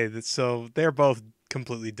 Okay, so they're both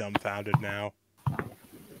completely dumbfounded now.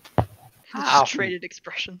 Ow. Just traded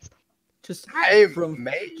expressions. Just I'm from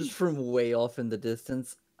amazed. way off in the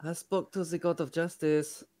distance, I spoke to the god of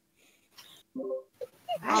justice. I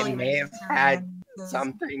Holly may have raises her had hand and says,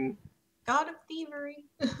 something. God of thievery.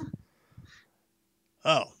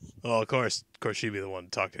 Oh, well, of course she'd be the one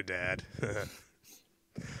to talk to Dad.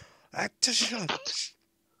 Just shut.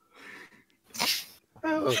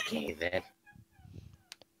 Okay then.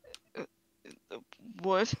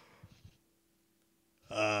 What?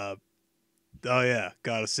 Oh yeah,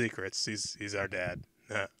 God of Secrets. He's our dad.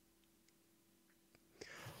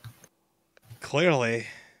 Clearly,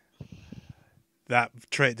 that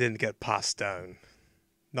trait didn't get passed down.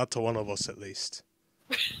 Not to one of us, at least.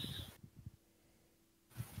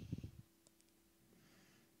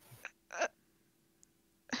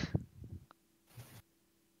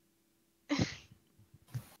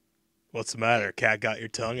 What's the matter? Cat got your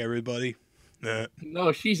tongue, everybody?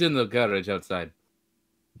 No, she's in the garage outside.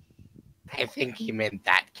 I think he meant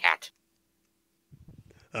that cat.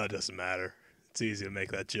 Oh, it doesn't matter. It's easy to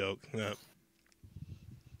make that joke.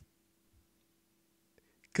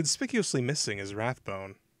 Conspicuously missing is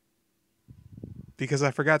Rathbone. Because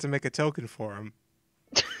I forgot to make a token for him.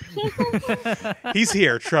 He's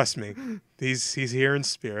here, trust me. He's here in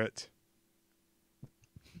spirit.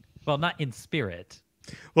 Well, not in spirit.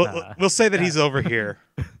 Well, we'll say that he's over here.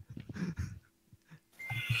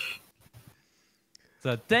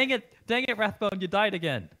 So dang it, Rathbone, you died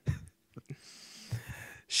again.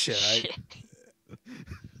 Shit.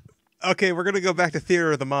 Okay, we're gonna go back to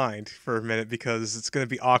Theater of the Mind for a minute because it's gonna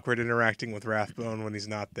be awkward interacting with Rathbone when he's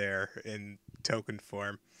not there in token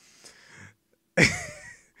form.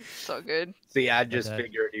 So good. See, I just that-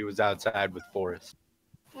 figured he was outside with Forrest.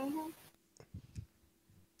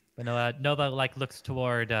 But Nova like looks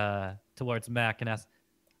towards Mac and asks,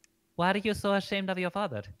 "Why are you so ashamed of your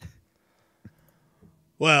father?"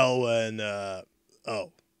 Well, when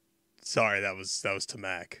oh, sorry, that was to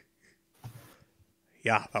Mac.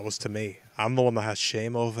 Yeah, that was to me. I'm the one that has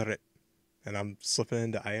shame over it, and I'm slipping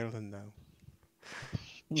into Ireland now.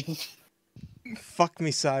 Fuck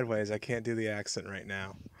me sideways. I can't do the accent right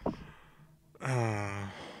now.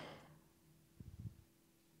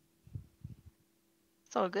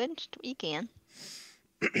 It's all good. Just what you can.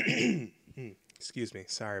 Excuse me.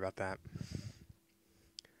 Sorry about that.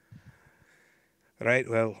 Right,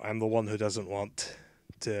 well, I'm the one who doesn't want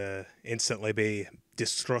to instantly be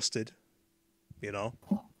distrusted, you know?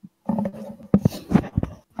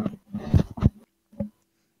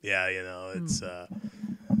 Yeah, you know, it's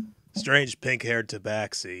strange pink-haired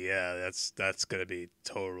tabaxi. Yeah, that's gonna be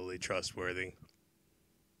totally trustworthy.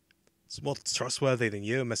 It's more trustworthy than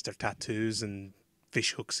you, Mr. Tattoos and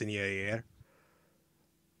fish hooks in your ear.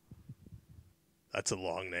 That's a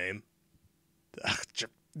long name.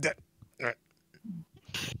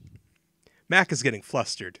 Mac is getting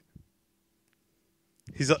flustered.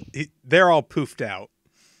 They're all poofed out.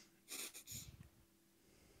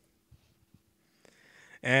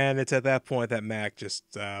 And it's at that point that Mac just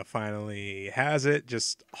finally has it,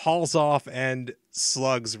 just hauls off and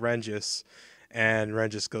slugs Rengis, and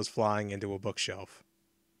Rengis goes flying into a bookshelf.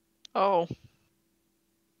 Oh.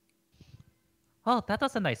 Oh, that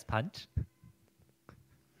was a nice punch.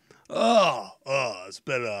 It's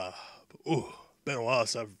been a while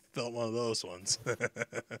since I've felt one of those ones.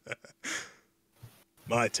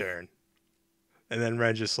 My turn. And then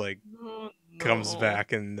Rengis comes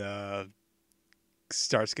back and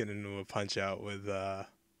starts getting into a punch out with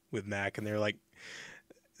Mac, and they're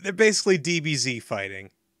basically DBZ fighting.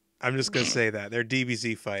 I'm just gonna say that they're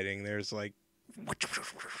DBZ fighting. There's and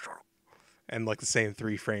the same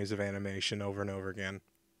 3 frames of animation over and over again.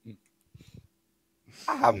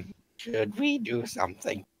 Should we do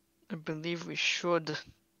something? I believe we should.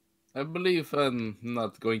 I believe I'm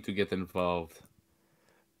not going to get involved.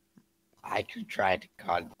 I could try to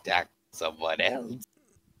contact someone else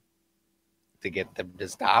to get them to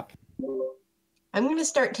stop. I'm going to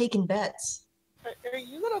start taking bets. Are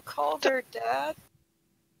you gonna call their dad?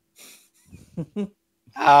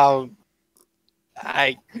 I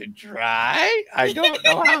could try. I don't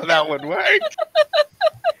know how that would work.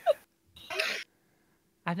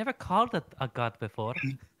 I've never called a god before.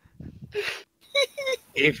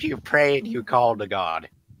 If you prayed, you called a god.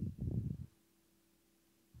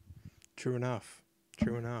 True enough.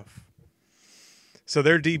 So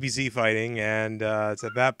they're DBZ fighting, and it's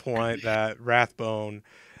at that point that Rathbone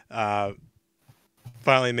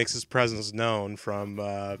finally makes his presence known from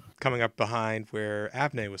coming up behind where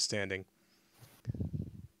Avne was standing.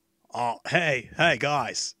 Oh, hey,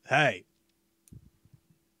 guys, hey.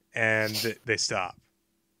 And they stop.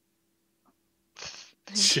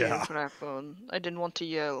 Thank you, Rathbone. I didn't want to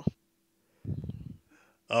yell.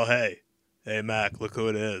 Oh, hey, Mac, look who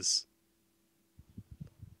it is.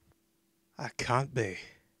 I can't be.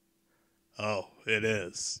 Oh, it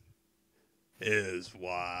is. It is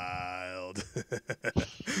wild.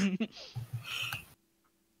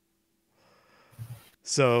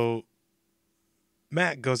 So,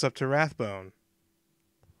 Mac goes up to Rathbone.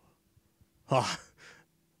 Oh,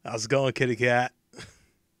 how's it going, kitty cat?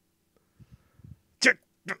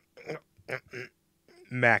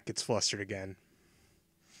 Mac gets flustered again.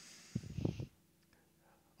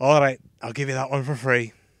 All right, I'll give you that one for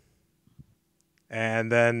free.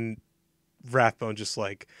 And then Rathbone just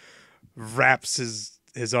like wraps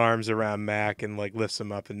his arms around Mac and like lifts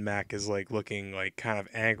him up, and Mac is like looking like kind of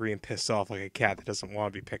angry and pissed off, like a cat that doesn't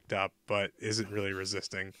want to be picked up but isn't really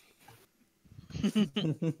resisting.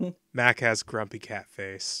 Mac has grumpy cat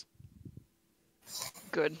face.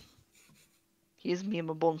 Good. He's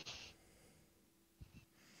memeable.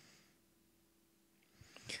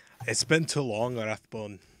 It's been too long,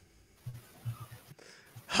 Rathbone.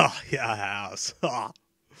 Oh, yeah, it has. Oh.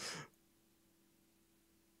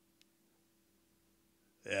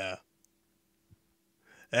 Yeah.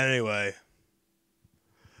 Anyway,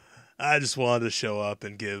 I just wanted to show up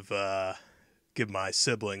and give my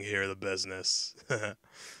sibling here the business.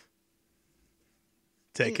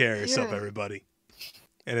 Take care of yourself, Yeah. everybody.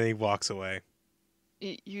 And then he walks away.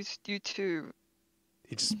 You too.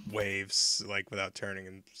 He just waves, like, without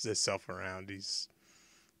turning himself around. He's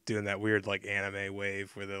doing that weird, like, anime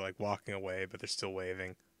wave where they're, like, walking away, but they're still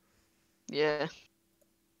waving. Yeah.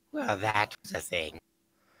 Well, that was a thing.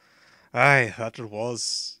 Aye, that it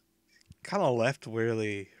was. Kind of left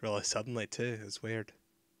really suddenly, too. It's weird.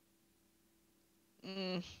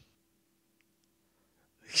 Mm.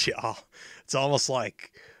 Yeah, it's almost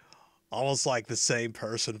like the same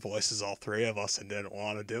person voices all three of us and didn't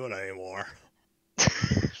want to do it anymore.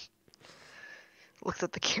 Looked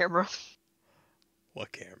at the camera.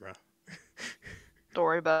 What camera? Don't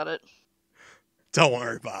worry about it. Don't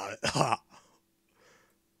worry about it.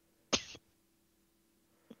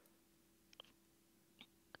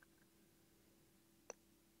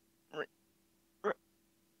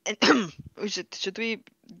 And should we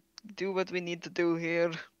do what we need to do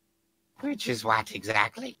here? Which is what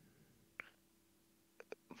exactly?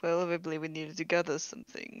 Well, I believe we needed to gather some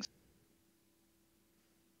things.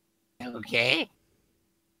 Okay.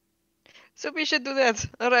 So we should do that.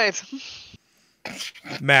 All right.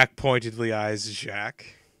 Mac pointedly eyes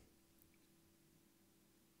Jack.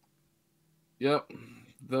 Yep,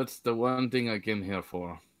 that's the one thing I came here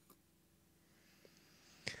for.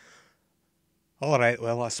 All right,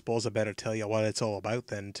 well, I suppose I better tell you what it's all about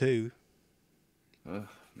then, too.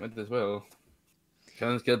 Might as well.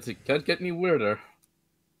 Can't get any weirder.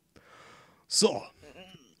 So,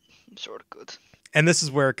 Sort of good. and this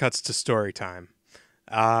is where it cuts to story time,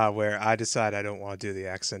 where I decide I don't want to do the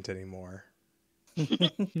accent anymore.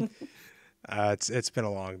 It's been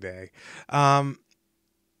a long day.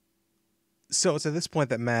 So it's at this point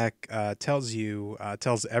that Mac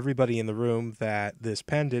tells everybody in the room that this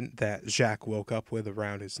pendant that Jacques woke up with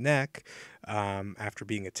around his neck after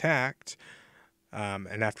being attacked,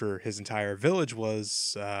 and after his entire village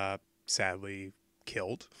was sadly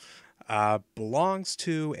killed, belongs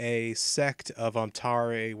to a sect of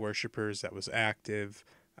Amtare worshippers that was active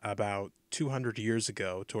about 200 years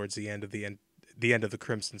ago, towards the end of the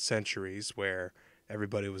Crimson Centuries, where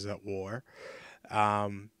everybody was at war.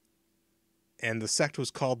 And the sect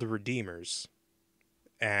was called the Redeemers,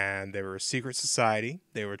 and they were a secret society.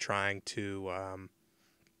 They were trying to,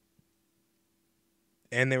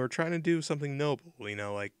 do something noble,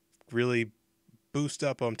 like really boost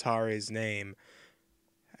up Omtare's name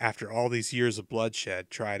after all these years of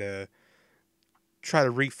bloodshed. Try to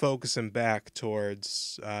refocus him back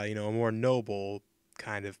towards, a more noble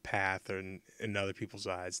kind of path, in other people's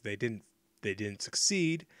eyes. They didn't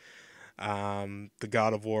succeed. The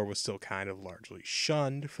god of war was still kind of largely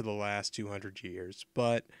shunned for the last 200 years,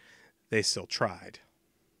 but they still tried.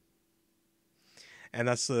 And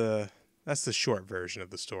that's the short version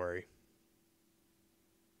of the story.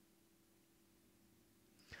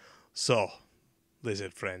 So,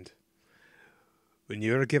 lizard friend, when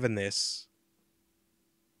you were given this,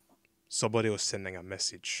 somebody was sending a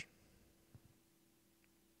message.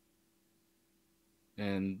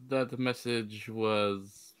 And that message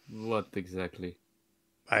was what exactly?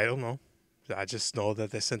 I don't know. I just know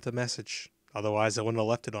that they sent a message. Otherwise, I wouldn't have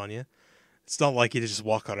left it on you. It's not like you just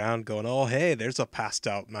walk around going, "Oh, hey, there's a passed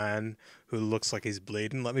out man who looks like he's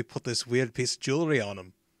bleeding. Let me put this weird piece of jewelry on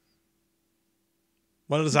him."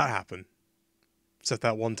 When does that happen? Except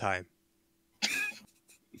that one time.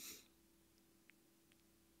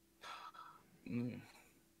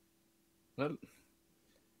 Well,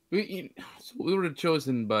 so we were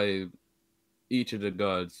chosen by each of the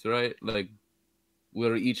gods, right? Like,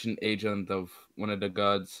 we're each an agent of one of the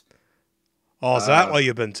gods. Oh, is that what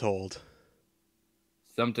you've been told?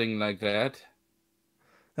 Something like that.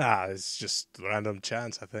 It's just random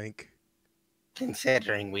chance, I think.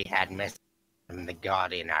 Considering we had messed from the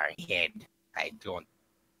god in our head, I don't.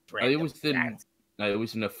 I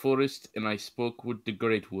was in a forest and I spoke with the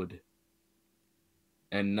Great Wood.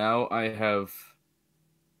 And now I have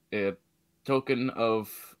a token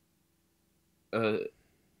of a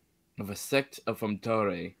sect of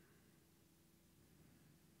Amtare.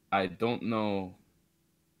 I don't know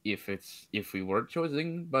if we were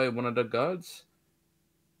chosen by one of the gods.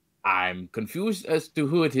 I'm confused as to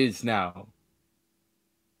who it is now.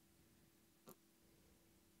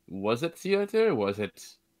 Was it theater? Was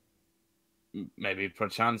it maybe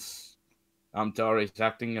perchance Amtare is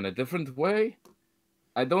acting in a different way?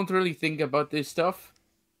 I don't really think about this stuff,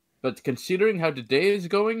 but considering how the day is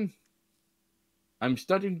going, I'm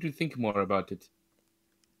starting to think more about it.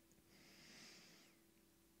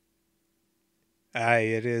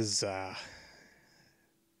 It is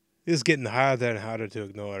getting harder and harder to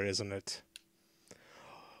ignore, isn't it?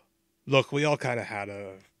 Look, we all kind of had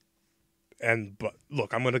but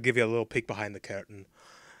look, I'm going to give you a little peek behind the curtain.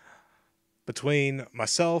 Between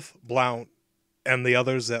myself, Blount, and the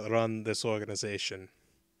others that run this organization,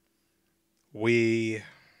 we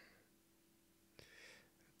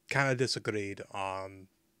kind of disagreed on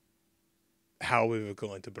how we were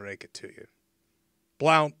going to break it to you.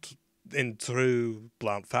 Blount, in true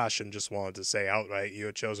Blount fashion, just wanted to say outright,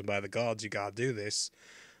 "You're chosen by the gods, you gotta do this,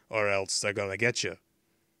 or else they're gonna get you."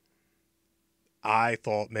 I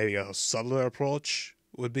thought maybe a subtler approach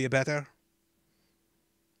would be better.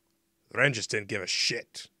 Rangers didn't give a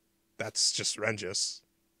shit. That's just Rangers.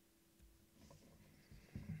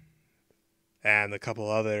 And a couple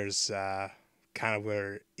others kind of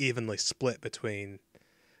were evenly split between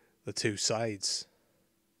the two sides.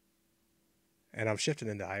 And I'm shifting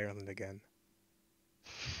into Ireland again.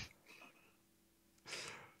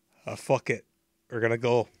 Fuck it. We're gonna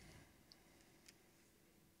go.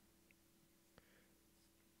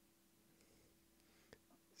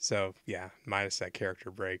 So, yeah, minus that character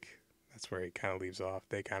break. That's where he kind of leaves off.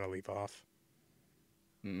 They kind of leave off.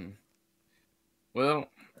 Well,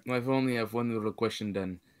 I've only have one little question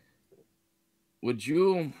then. Would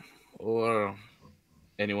you, or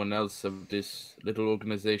anyone else of this little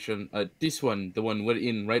organization, this one, the one we're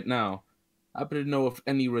in right now, happen to know of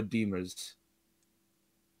any redeemers?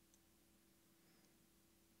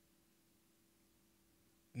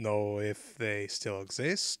 Know if they still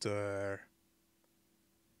exist, or...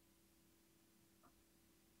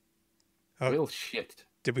 Oh, Well, shit.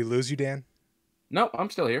 did we lose you, Dan? No, I'm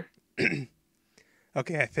still here.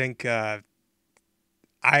 Okay, I think there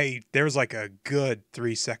was like a good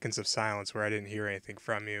 3 seconds of silence where I didn't hear anything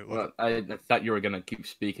from you. Well, I thought you were going to keep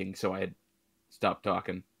speaking, so I had stopped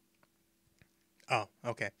talking. Oh,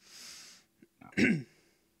 okay.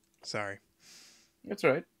 Sorry. That's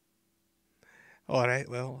right. All right,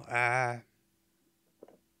 well,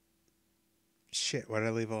 shit, where did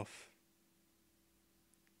I leave off?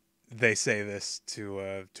 They say this to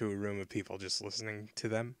a room of people just listening to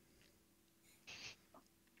them.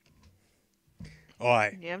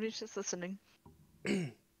 Oi. Yeah, I'm just listening.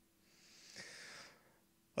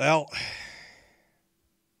 Well,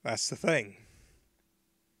 that's the thing.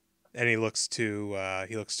 And he looks to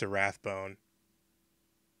Rathbone.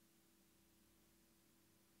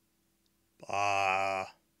 Hi.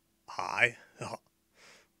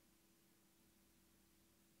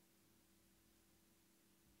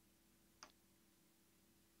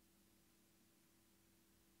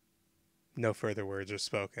 No further words are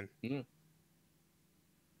spoken. Mm.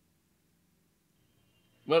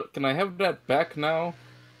 Well, can I have that back now?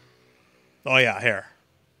 Oh yeah, here.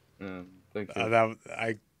 Thank you.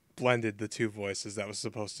 I blended the two voices. That was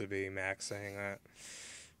supposed to be Max saying that.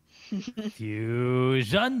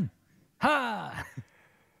 Fusion. Ha!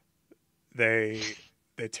 They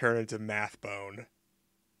turn into Mathbone.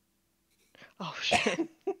 Oh shit.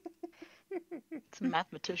 It's a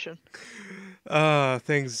mathematician.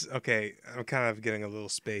 Things okay. I'm kind of getting a little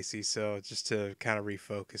spacey, so just to kind of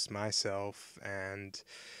refocus myself and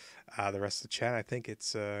the rest of the chat, I think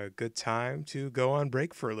it's a good time to go on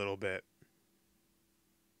break for a little bit.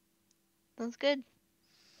 Sounds good.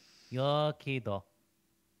 Yokido.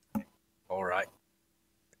 All right.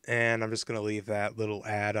 And I'm just going to leave that little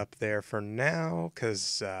ad up there for now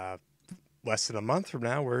because less than a month from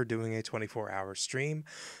now, we're doing a 24-hour stream,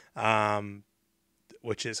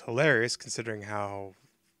 which is hilarious considering how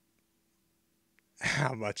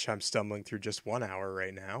much I'm stumbling through just 1 hour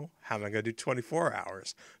right now. How am I going to do 24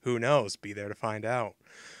 hours? Who knows? Be there to find out.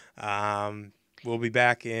 We'll be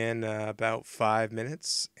back in about 5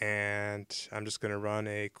 minutes, and I'm just going to run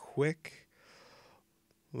a quick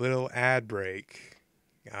little ad break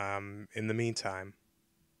in the meantime.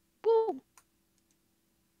 Woo!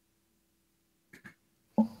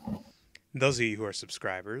 Those of you who are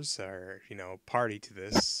subscribers are, party to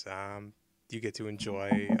this. You get to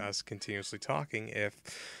enjoy us continuously talking if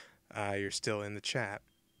you're still in the chat.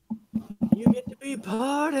 You get to be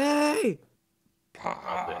party.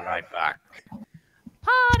 I'll be right back.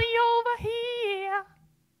 Party over here.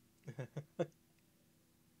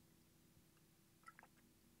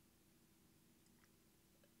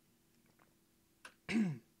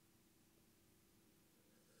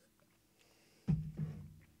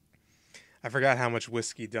 I forgot how much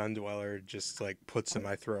whiskey Dundweller just like puts in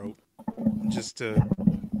my throat, just to,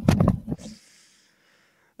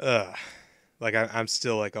 like I'm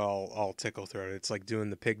still like all tickle throated. It's like doing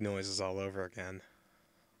the pig noises all over again.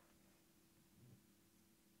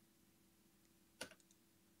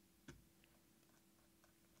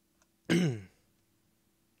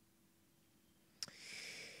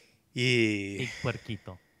 Yeah. Big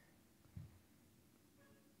puerquito.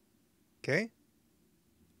 Okay.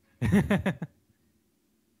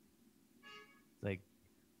 like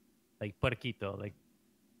puerquito, like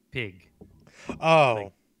pig. Oh.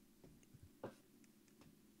 Like-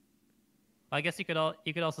 I guess you could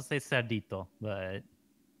also say cerdito, but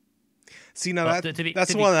See, now well, that's to be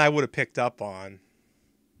the one I would have picked up on.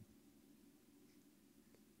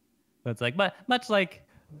 it's like much like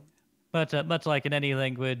in any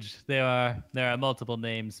language, there are multiple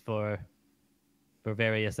names for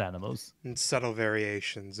various animals. And subtle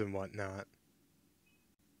variations and whatnot.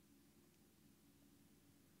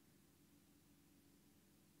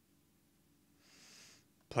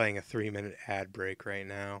 Playing a 3-minute ad break right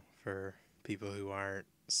now for people who aren't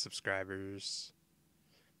subscribers.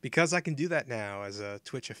 Because I can do that now as a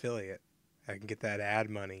Twitch affiliate. I can get that ad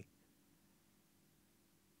money.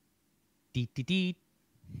 Deet deet deet.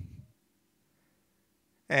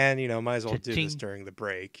 And, might as well do this Cha-ching. during the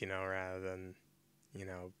break, rather than,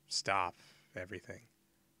 stop everything.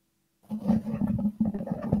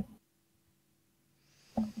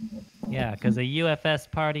 Yeah, because a UFS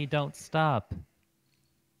party don't stop.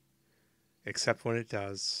 Except when it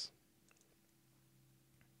does.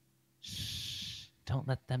 Shh! Don't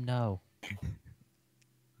let them know.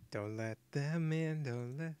 Don't let them in,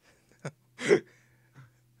 don't let...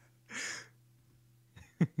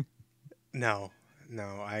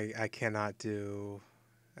 No, I cannot do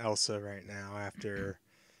Elsa right now after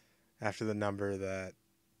the number that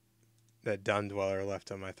Dundweller left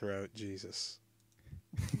on my throat. Jesus.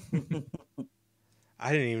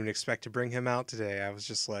 I didn't even expect to bring him out today. I was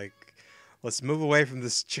just like, let's move away from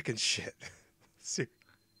this chicken shit.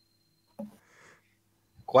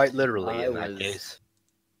 Quite literally I in that was- case.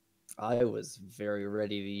 I was very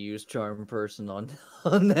ready to use charm person on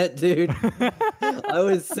that dude. I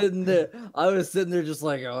was sitting there just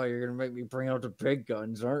like, oh, you're gonna make me bring out the big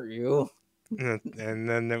guns, aren't you? And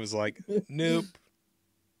then it was like, nope.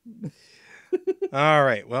 All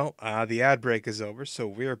right, well, the ad break is over, so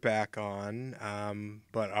we're back on.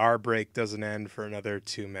 But our break doesn't end for another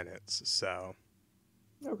 2 minutes, so.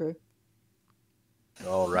 Okay.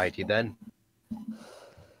 Alrighty then.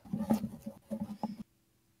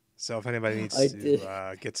 So if anybody needs I to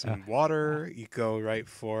did- get some water, you go right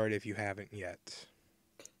for it if you haven't yet.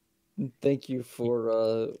 Thank you for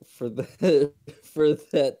the for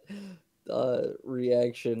that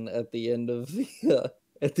reaction at the end of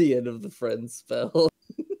the friend spell.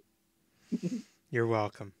 You're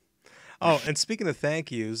welcome. Oh, and speaking of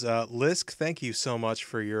thank yous, Lisk, thank you so much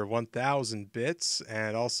for your 1,000 bits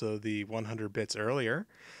and also the 100 bits earlier.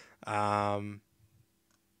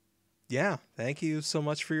 Yeah, thank you so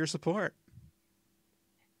much for your support.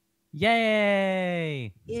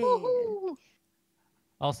 Yay! Woohoo!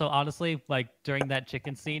 Also, honestly, like during that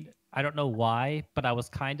chicken scene, I don't know why, but I was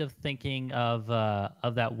kind of thinking of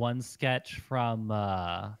that one sketch from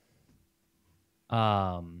oh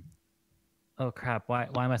crap, why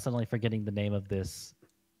am I suddenly forgetting the name of this?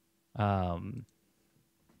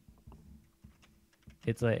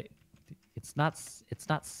 It's not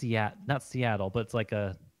Seattle, but it's like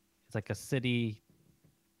a city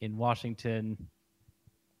in Washington.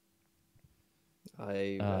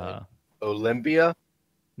 Uh, Olympia?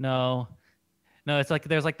 no, no, it's like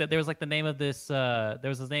there's like the name of this there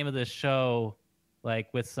was the name of this show, like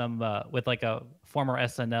with some with like a former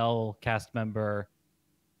SNL cast member.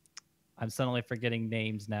 I'm suddenly forgetting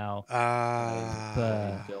names now.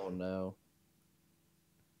 I don't know.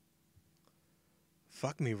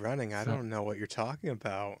 Fuck me running. I So- don't know what you're talking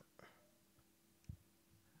about.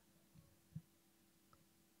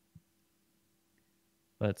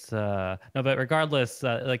 But no, but regardless,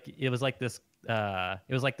 like it was like this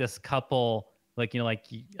couple, like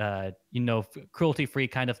cruelty free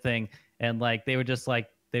kind of thing, and like they were just like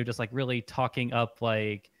really talking up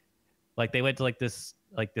like they went to like this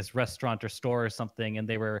restaurant or store or something, and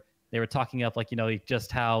they were talking up like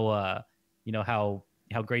just how how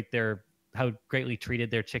great their how greatly treated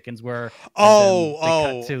their chickens were, and then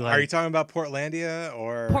they cut to Are you like talking about Portlandia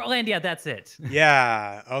or? Portland. Yeah, that's it.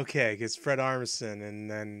 Yeah, okay, because Fred Armisen, and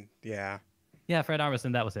then yeah. Yeah, Fred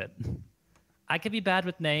Armisen. That was it. I could be bad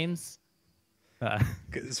with names. Especially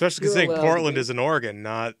You're considering allowed to Portland be. is in Oregon,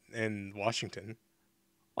 not in Washington.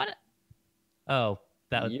 What? Oh,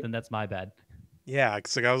 Yep. then that's my bad. Yeah,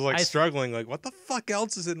 it's like I was like I- struggling, like what the fuck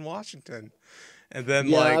else is in Washington? And then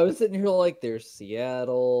Yeah, like I was sitting here like, there's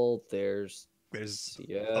Seattle, there's there's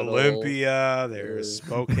Seattle, Olympia, there's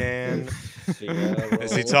Spokane. Seattle.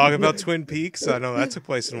 Is he talking about Twin Peaks? I know that took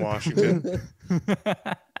place in Washington.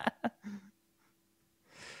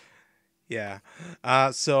 Yeah.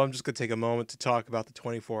 So I'm just going to take a moment to talk about the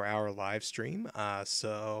 24-hour live stream.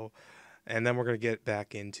 And then we're going to get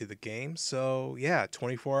back into the game. So, yeah,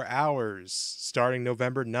 24 hours starting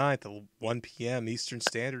November 9th at 1 p.m. Eastern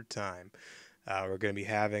Standard Time. We're going to be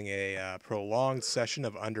having a prolonged session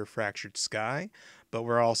of Under Fractured Sky, but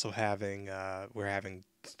we're also having we're having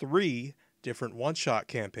 3 different one-shot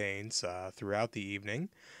campaigns throughout the evening.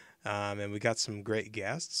 And we got some great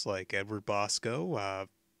guests like Edward Bosco,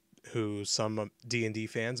 who some D&D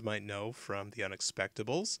fans might know from The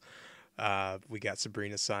Unexpectables. We got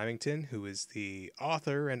Sabrina Symington, who is the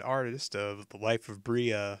author and artist of the Life of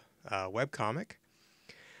Bria webcomic.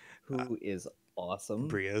 Who is awesome.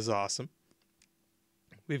 Bria is awesome.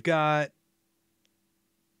 We've got...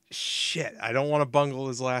 Shit, I don't want to bungle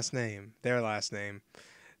his last name. Their last name.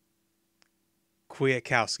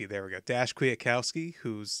 Kwiatkowski, there we go. Dash Kwiatkowski,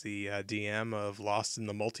 who's the DM of Lost in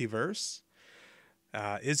the Multiverse.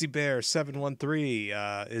 Izzy Bear 713.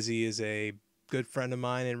 Izzy is a good friend of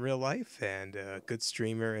mine in real life and a good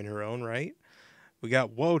streamer in her own right. We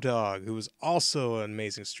got Wodog, who is also an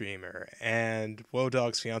amazing streamer, and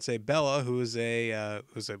Wodog's fiance Bella, who's a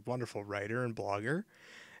wonderful writer and blogger,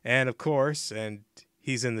 and of course, and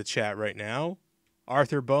he's in the chat right now,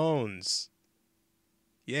 Arthur Bones.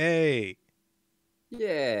 Yay!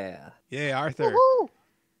 Yeah. Yay, Arthur! Woohoo!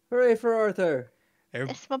 Hooray for Arthur.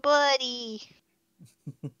 That's my buddy.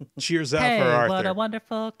 Cheers up Hey, for Arthur! what a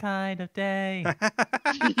wonderful kind of day.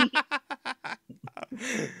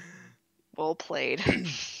 Well played.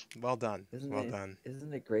 Well done. Isn't Well it, done.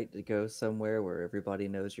 Isn't it great to go somewhere where everybody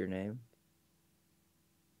knows your name?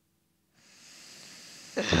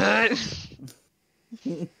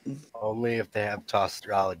 Only if they have tossed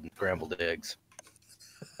salad and scrambled eggs.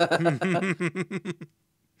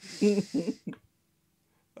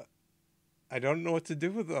 I don't know what to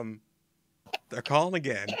do with them. They're calling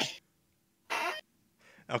again.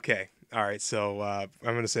 Okay. All right. So I'm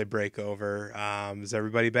going to say break over. Is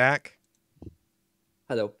everybody back?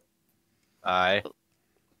 Hello. Aye.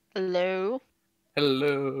 Hello.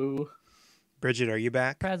 Hello. Bridget, are you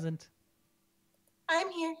back? Present. I'm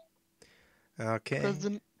here. Okay.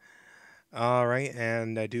 Present. All right.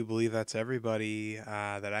 And I do believe that's everybody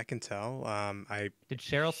that I can tell. Did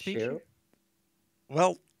Cheryl speak?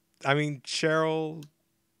 Well, I mean, Cheryl.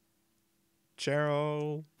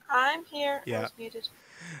 I'm here. Yeah. I was muted.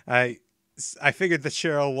 I figured that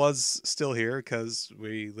Cheryl was still here because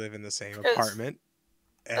we live in the same Yes. apartment.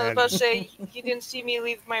 I was about to say you didn't see me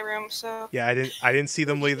leave my room, so Yeah, I didn't see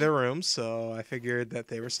them leave their room, so I figured that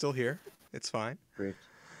they were still here. It's fine.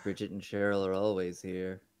 Bridget and Cheryl are always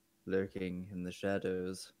here, lurking in the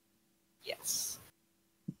shadows. yes.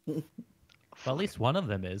 Well, at least one of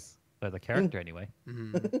them is. Or the character, anyway.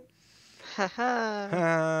 Mhm. Haha.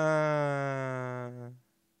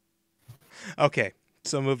 Okay,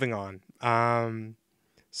 so moving on.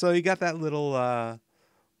 So you got that little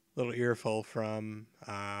earful from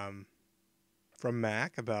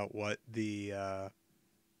Mac about what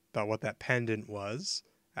that pendant was.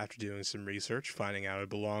 After doing some research, finding out it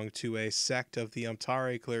belonged to a sect of the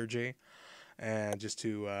Amtari clergy. And just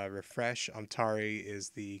to refresh, Amtari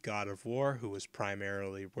is the god of war who was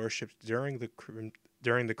primarily worshipped during the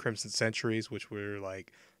during the Crimson Centuries, which were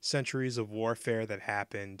like centuries of warfare that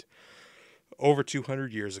happened over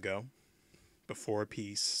 200 years ago, before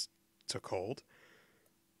peace took hold.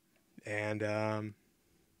 And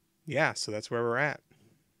yeah, so that's where we're at.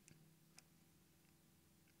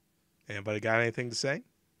 Anybody got anything to say?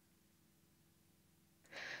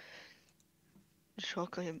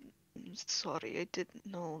 Shock, I'm sorry. I didn't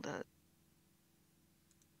know that.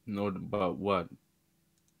 Know about what?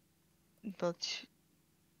 But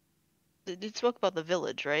you spoke about the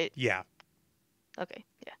village, right? Yeah. Okay,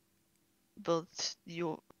 yeah. About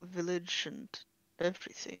your village and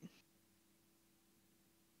everything.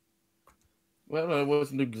 Well, I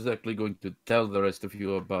wasn't exactly going to tell the rest of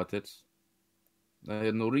you about it. I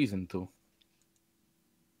had no reason to.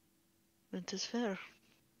 It is fair.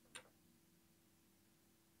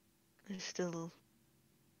 I'm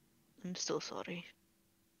still sorry.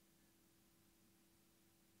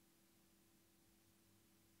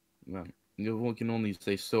 Well, you can only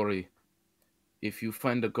say sorry if you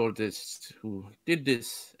find the cultists who did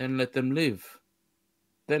this and let them live.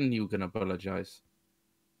 Then you can apologize.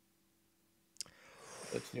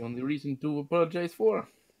 That's the only reason to apologize for.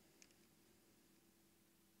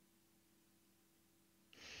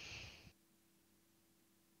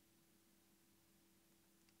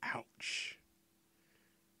 Ouch.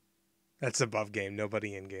 That's above game.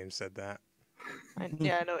 Nobody in game said that.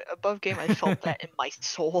 Yeah, I know. Above game, I felt that in my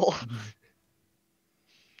soul.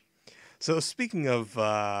 So speaking of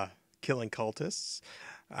killing cultists,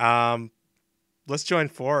 um, let's join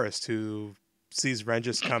Forrest, who sees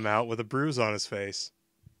Rengus come out with a bruise on his face.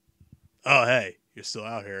 Oh, hey, you're still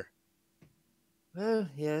out here. Well,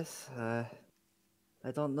 yes.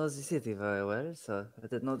 I don't know the city very well, so I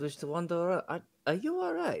did not wish to wander around. Are you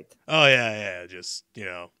alright? Oh yeah, just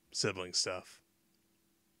sibling stuff.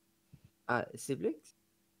 Siblings?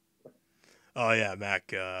 Oh yeah,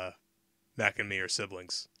 Mac and me are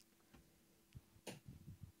siblings.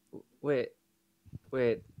 Wait,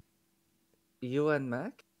 wait. You and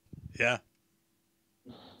Mac? Yeah,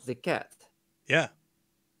 The cat? yeah,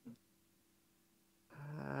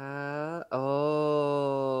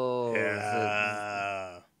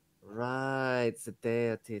 yeah, Right, the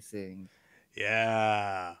deity thing.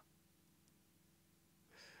 yeah.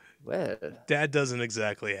 Well, Dad doesn't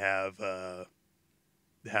exactly have a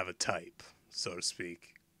type, so to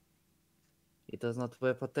speak. he does not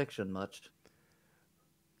wear protection much.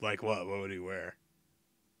 Like what? What would he wear?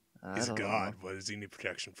 I He's a don't god. know. What does he need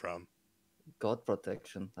protection from? God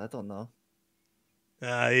protection. I don't know.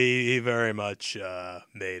 He very much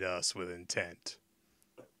made us with intent.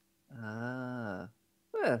 Ah,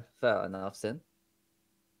 well, fair enough then.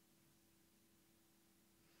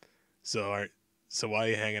 So why are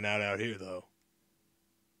you hanging out here though?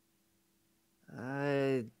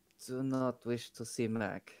 I do not wish to see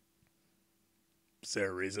Mac. Is there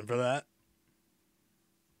a reason for that?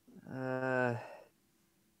 Uh,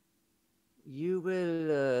 you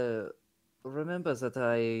will remember that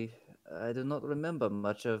I do not remember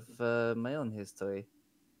much of my own history.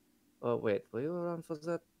 Oh wait, were you around for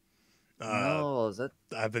that? Uh, No,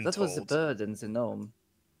 I've been that was the told. bird and the gnome.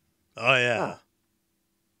 Oh yeah. Ah,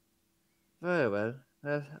 very well.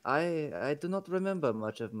 Well, I do not remember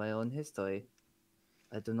much of my own history.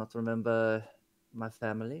 I do not remember my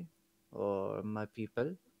family, or my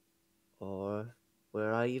people, or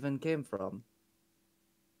where I even came from.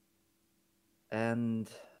 And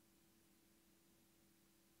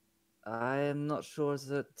I am not sure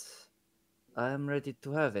that I am ready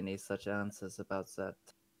to have any such answers about that.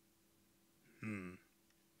 Hmm.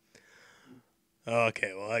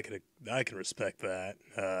 Okay, well I can respect that.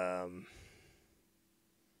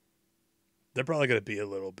 They're probably gonna be a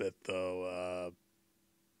little bit though.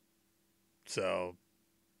 So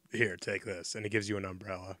here, take this, and he gives you an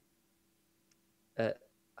umbrella. Uh,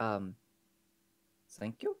 um,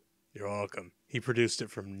 thank you. You're welcome. He produced it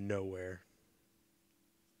from nowhere.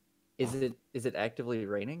 Is it actively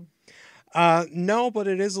raining? No, but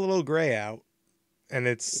it is a little gray out, and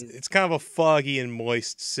Is it's kind of a foggy and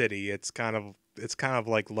moist city. It's kind of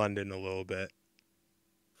like London a little bit.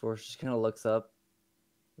 Force just kind of looks up,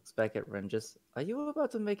 looks back at Rengus. Are you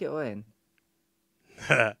about to make it rain?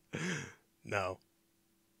 No,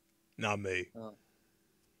 not me. Oh,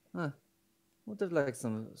 huh. Would have liked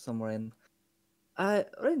some rain.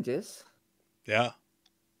 Rengus, Yeah,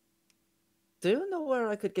 do you know where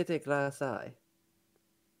I could get a glass eye?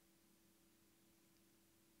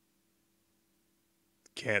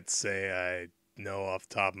 can't say I know off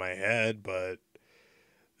the top of my head, but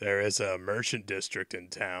there is a merchant district in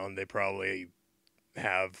town. They probably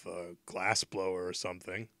have a glass blower or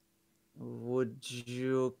something. Would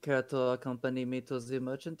you care to accompany me to the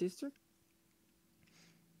merchant district?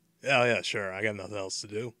 Oh, yeah, sure. I got nothing else to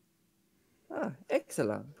do. Ah,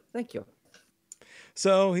 excellent. Thank you.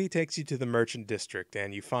 So he takes you to the merchant district,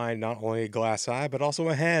 and you find not only a glass eye, but also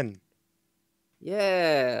a hen.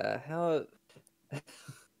 Yeah. How?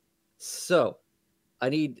 So, I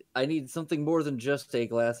need something more than just a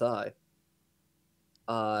glass eye.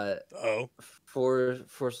 Uh, Oh, for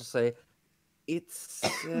to say, it's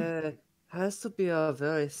has to be a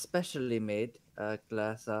very specially made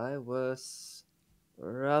glass eye worth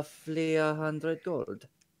roughly 100 gold.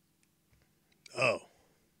 oh.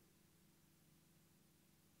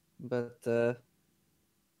 But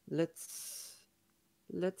let's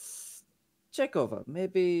let's check over.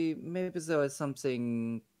 Maybe there is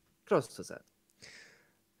something close to that.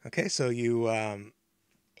 Okay, so you,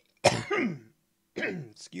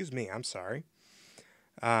 excuse me, I'm sorry.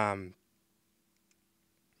 Um,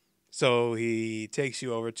 so he takes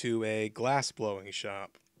you over to a glass blowing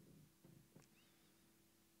shop,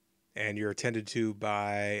 and you're attended to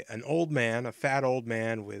by an old man, a fat old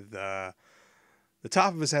man with the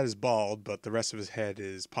top of his head is bald, but the rest of his head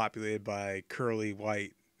is populated by curly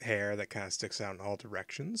white hair that kind of sticks out in all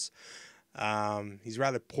directions. He's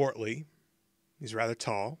rather portly. He's rather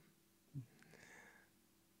tall.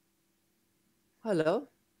 Hello,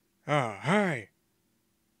 Oh, hi.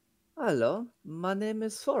 hello. My name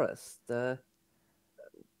is Forrest. Would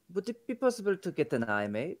it be possible to get an eye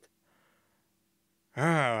made? Oh,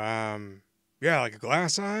 yeah, like a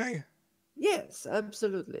glass eye? Yes,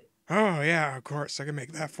 absolutely. Oh, yeah, of course. I can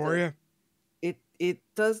make that for Uh, you. it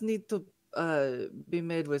does need to be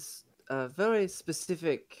made with very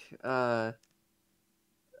specific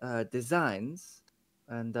designs,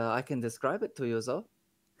 and I can describe it to you though.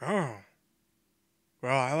 Oh,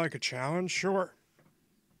 well, I like a challenge, sure.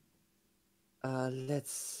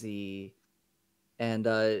 Let's see. And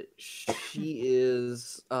she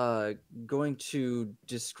is going to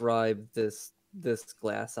describe this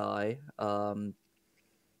glass eye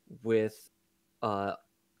with uh,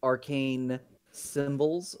 arcane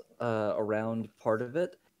symbols around part of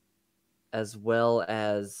it, as well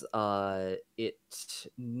as it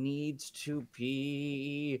needs to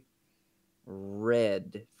be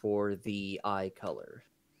red for the eye color.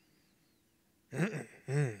 Mm,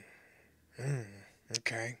 mm, mm.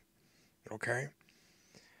 Okay, okay.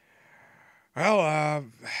 Well,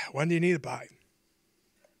 when do you need it by?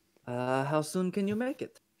 How soon can you make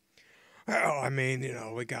it? Well, I mean,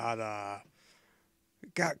 we got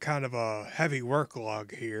kind of a heavy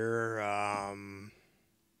workload here.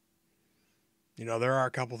 There are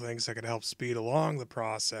a couple things that could help speed along the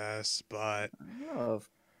process, but Oh,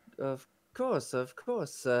 of course, of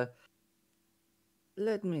course.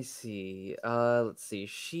 Let me see. Let's see.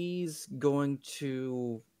 She's going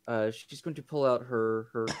to pull out her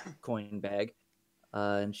coin bag,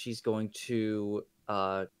 and she's going to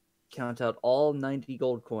count out all 90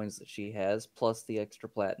 gold coins that she has, plus the extra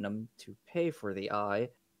platinum to pay for the eye,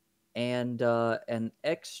 and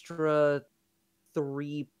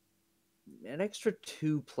three, an extra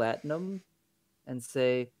 2 platinum, and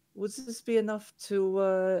say, would this be enough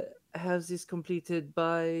to have this completed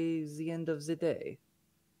by the end of the day?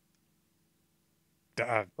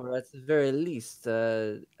 uh, Or at the very least,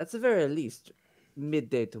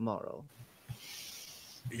 midday tomorrow.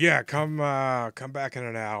 yeah, come back in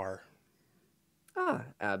an hour. Ah,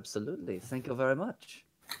 absolutely. Thank you very much.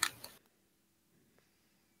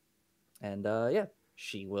 And yeah,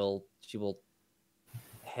 she will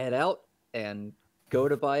head out and go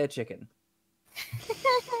to buy a chicken.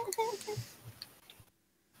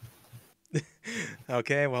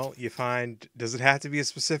 Okay, well, you find. Does it have to be a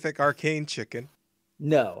specific arcane chicken?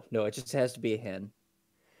 No, no, it just has to be a hen.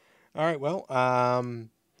 All right, well,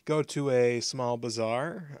 go to a small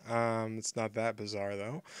bazaar. It's not that bizarre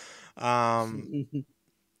though.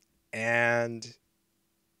 And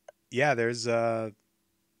yeah, there's a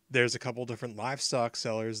couple different livestock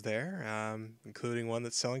sellers there, including one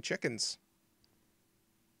that's selling chickens.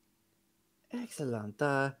 Excellent.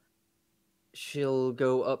 She'll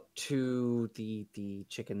go up to the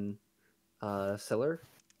chicken seller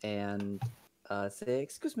and say,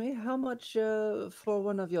 "Excuse me, how much for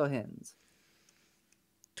one of your hens?"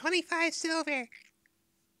 25 silver.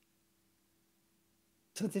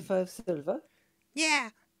 25 silver. Yeah.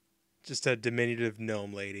 Just a diminutive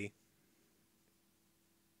gnome lady.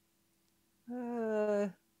 Uh,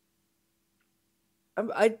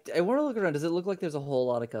 I want to look around. Does it look like there's a whole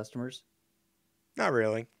lot of customers? Not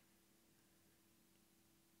really.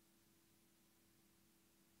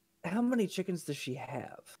 How many chickens does she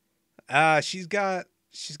have? She's got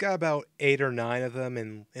She's got about 8 or 9 of them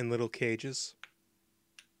in little cages.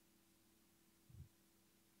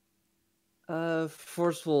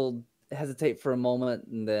 Force will hesitate for a moment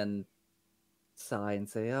and then sigh and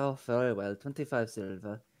say, "Oh, very well, 25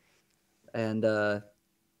 silver." And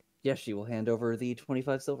yeah, she will hand over the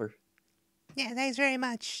 25 silver. Yeah, thanks very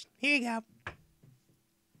much. Here you go.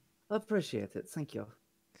 Appreciate it, thank you.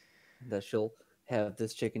 That she'll have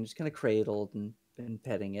this chicken just kind of cradled and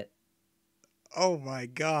petting it. Oh my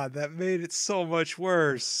god, that made it so much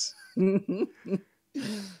worse.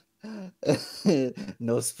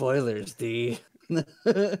 No spoilers, D.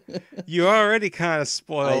 You already kind of I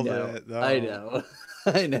spoiled know. it, though. I know.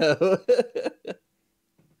 I know.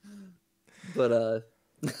 But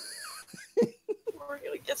We're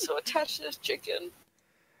gonna get so attached to this chicken.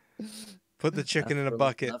 Put the chicken in a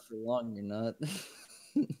bucket. Not for long, you're not.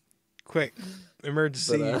 Quick.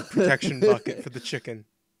 Emergency But, protection bucket for the chicken.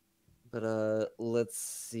 But let's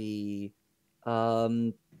see.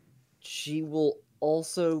 She will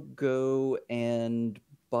also go and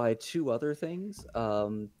buy 2 other things.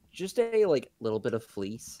 Just a little bit of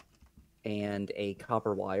fleece and a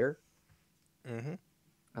copper wire. Mm-hmm.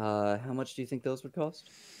 How much do you think those would cost?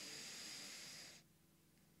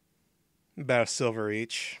 About a silver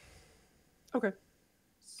each. Okay.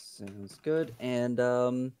 Sounds good. And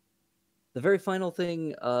the very final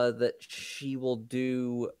thing that she will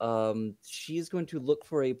do, she is going to look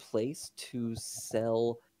for a place to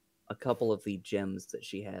sell a couple of the gems that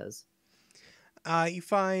she has. You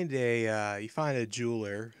find a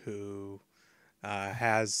jeweler who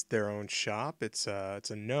has their own shop. It's a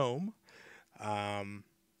gnome.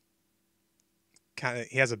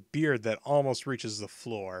 He has a beard that almost reaches the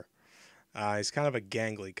floor. He's kind of a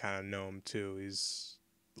gangly kind of gnome too. He's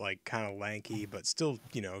like kind of lanky, but still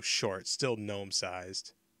short, still gnome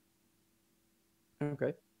sized.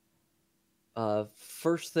 Okay.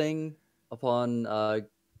 First thing upon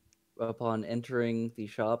entering the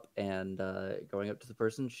shop and going up to the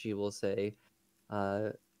person, she will say,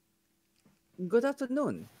 "Good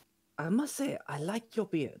afternoon. I must say, I like your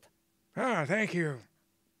beard. Ah, thank you.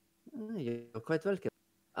 You're quite welcome.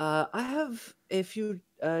 I have a few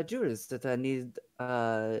jewels that I need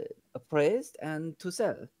appraised and to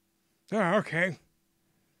sell." Oh, okay.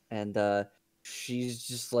 And she's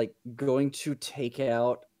just going to take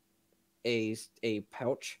out a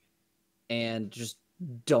pouch and just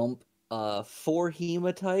dump 4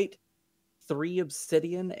 hematite, 3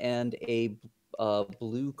 obsidian, and a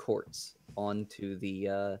blue quartz onto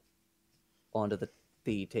the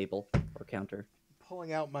table or counter.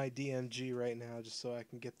 Pulling out my DMG right now just so I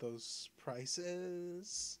can get those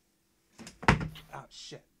prices. Oh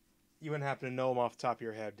shit! You wouldn't happen to know them off the top of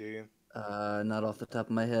your head, do you? Not off the top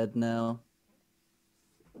of my head now.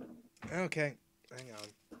 Okay, hang on.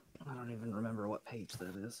 I don't even remember what page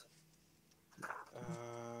that is.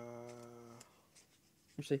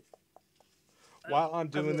 You see. While I'm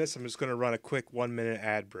doing this, I'm just going to run a quick 1-minute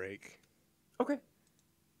ad break. Okay.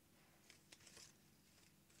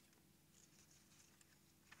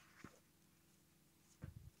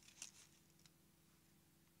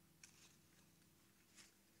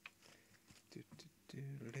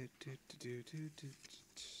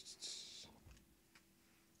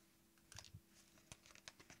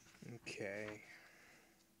 Okay.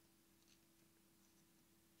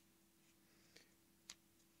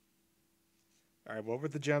 All right, what were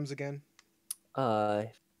the gems again? 4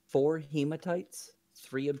 hematites,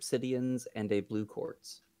 3 obsidians, and a blue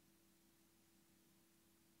quartz.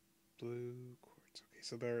 Blue quartz. Okay,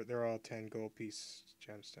 so they're all 10 gold piece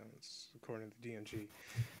gemstones according to the DMG.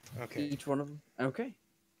 Okay. Each one of them. Okay.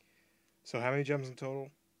 So how many gems in total?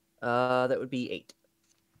 That would be 8.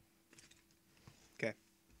 Okay.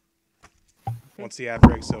 Once the ad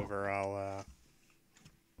break's over, I'll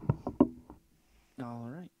All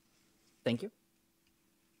right. Thank you.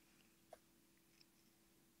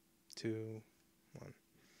 2, 1.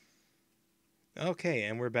 Okay,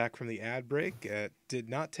 and we're back from the ad break. It did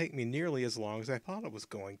not take me nearly as long as I thought it was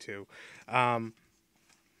going to.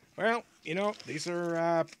 Well, these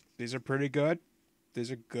are pretty good.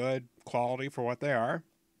 These are good quality for what they are.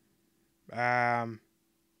 I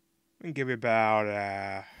can give you about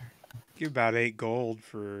 8 gold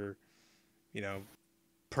for,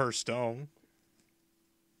 per stone.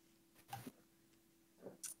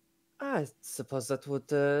 I suppose that would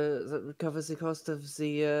cover the cost of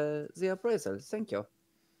the appraisal. Thank you.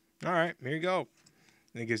 All right, here you go.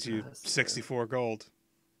 And it gives you 64 gold.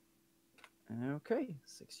 Okay,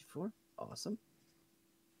 64. Awesome.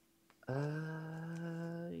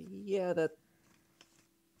 Yeah,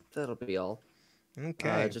 that'll be all.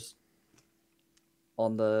 Okay. Just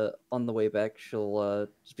on the way back, she'll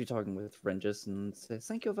just be talking with Regis and say,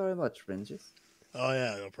 "Thank you very much, Regis." Oh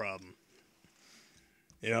yeah, no problem.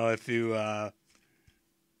 You know, if you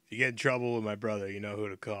get in trouble with my brother, you know who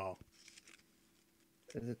to call.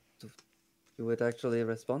 Is it, you would actually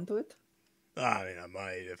respond to it? I mean, I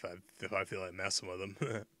might if I feel like messing with him.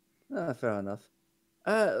 Fair enough.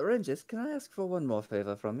 Regis, can I ask for one more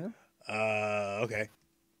favor from you? Okay.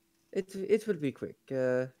 It will be quick.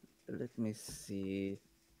 Let me see.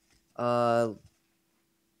 Uh,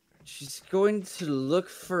 she's going to look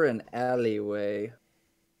for an alleyway.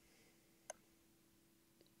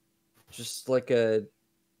 Just like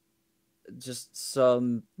just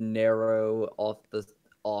some narrow off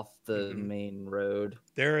the Mhm. main road.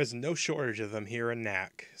 There is no shortage of them here in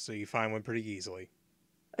Knack, so you find one pretty easily.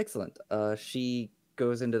 Excellent. She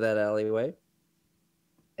goes into that alleyway,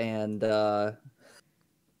 and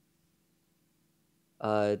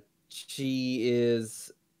she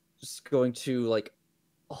is just going to like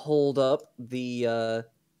hold up the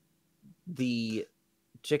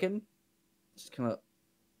chicken, just kind of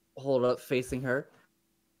hold it up facing her,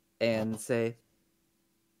 and say,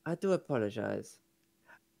 "I do apologize."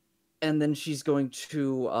 And then she's going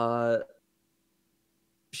to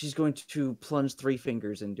plunge 3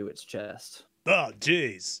 fingers into its chest. Oh,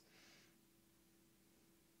 jeez.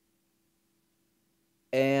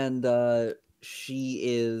 And she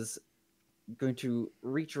is going to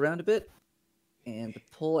reach around a bit and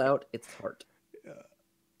pull out its heart.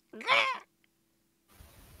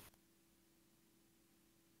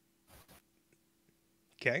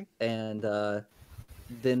 Okay. And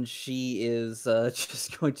then she is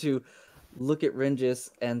just going to look at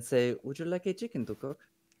Ringis and say, "Would you like a chicken to cook?"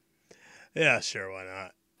 Yeah, sure, why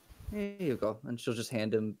not? Here you go. And she'll just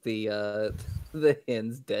hand him the the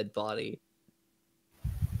hen's dead body.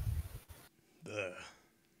 Ugh.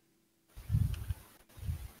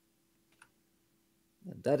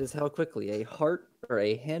 And that is how quickly a heart or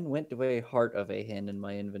a hen went to a heart of a hen in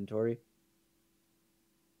my inventory.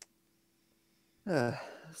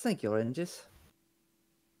 Thank you, Ringis.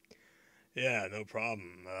 Yeah, no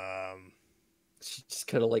problem. She just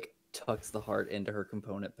kind of like tucks the heart into her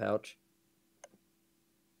component pouch.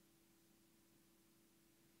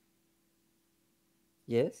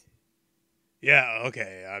 Yes? Yeah,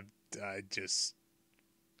 okay. I just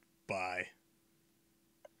bye.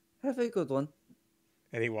 Have a good one.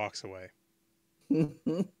 And he walks away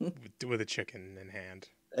with a chicken in hand.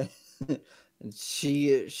 And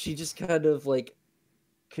she just kind of like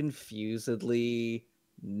confusedly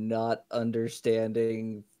not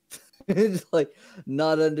understanding like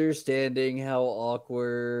not understanding how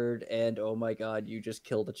awkward and oh my god, you just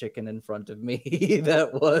killed a chicken in front of me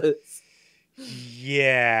that was.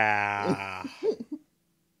 Yeah.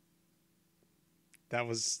 That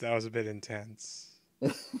was a bit intense.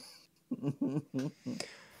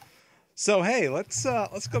 So hey, let's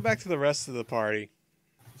go back to the rest of the party.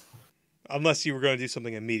 Unless you were going to do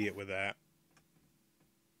something immediate with that.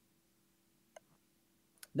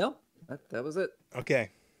 No, that was it. Okay.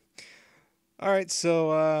 All right.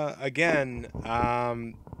 So again,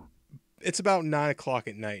 it's about 9 o'clock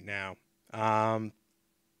at night now.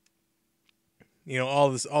 You know, all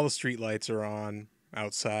the street lights are on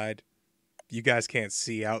outside. You guys can't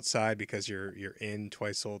see outside because you're in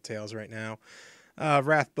Twice Old Tales right now.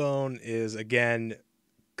 Rathbone is again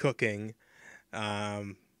cooking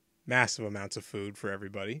massive amounts of food for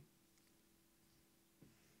everybody.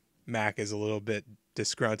 Mac is a little bit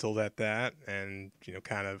disgruntled at that, and you know,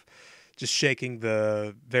 kind of just shaking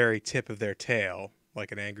the very tip of their tail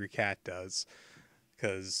like an angry cat does,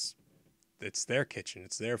 because it's their kitchen,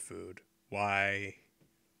 it's their food. Why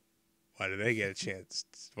do they get a chance?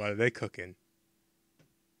 Why are they cooking?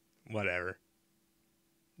 Whatever.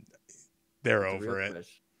 They're over it.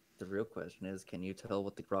 The real question is, can you tell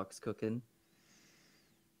what the Grok's cooking?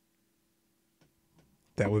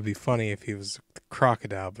 That would be funny if he was a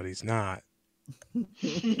crocodile, but he's not.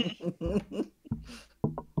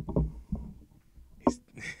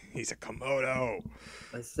 He's a Komodo.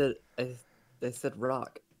 I said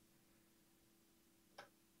rock.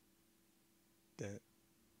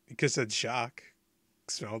 You could have said shock.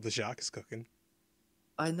 Smell the shock is cooking.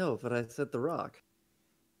 I know, but I said the rock.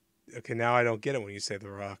 Okay, now I don't get it when you say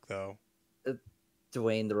the rock, though.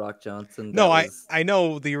 Dwayne the Rock Johnson. No, I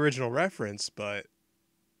know the original reference, but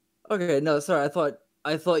okay, no, sorry.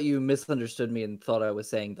 I thought you misunderstood me and thought I was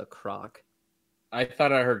saying the croc. I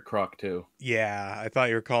thought I heard croc too. yeah, I thought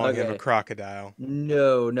you were calling him a Okay. crocodile.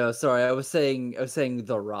 No, sorry. I was saying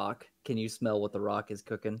the rock. Can you smell what the rock is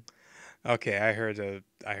cooking? Okay, I heard a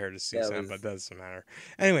C sound, but that doesn't matter.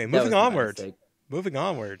 Anyway, That was moving my onward. mistake. Moving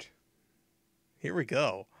onward. Here we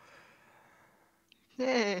go.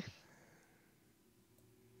 Eh.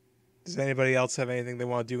 Does anybody else have anything they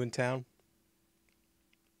want to do in town?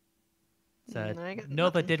 So I got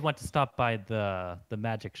Nova nothing. did want to stop by the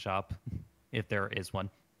magic shop, if there is one.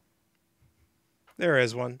 There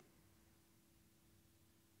is one.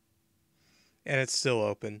 And it's still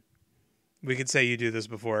open. We could say you do this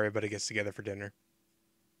before everybody gets together for dinner.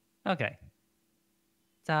 Okay.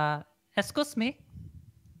 Excuse me.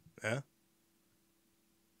 Yeah?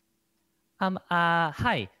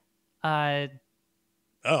 Hi.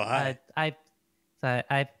 Oh, hi.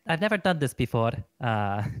 I've never done this before.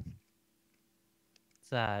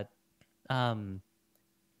 So,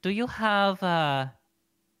 do you have a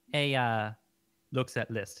looks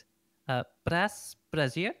at list? Brass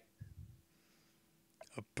brazier?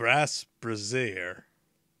 A brass brazier.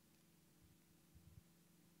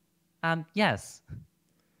 Yes.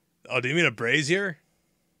 Oh, do you mean a brazier?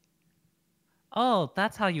 Oh,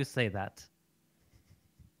 that's how you say that.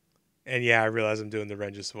 And yeah, I realize I'm doing the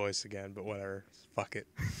Regis voice again, but whatever. Fuck it.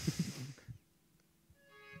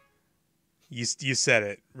 You said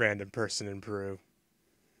it, random person in Peru.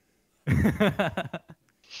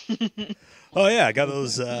 Oh yeah, I got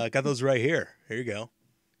those right here. Here you go.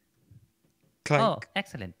 Clank. Oh,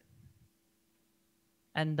 excellent.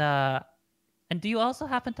 And do you also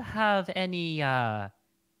happen to have any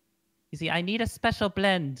you see, I need a special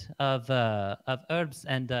blend of herbs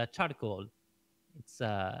and charcoal. It's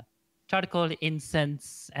charcoal,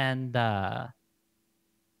 incense, and that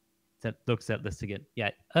looks at list again. Yeah,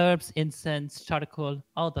 herbs, incense, charcoal,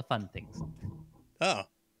 all the fun things. Oh.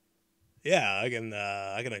 Yeah, I can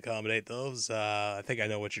accommodate those. I think I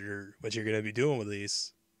know what you're gonna be doing with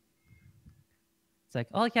these. It's like,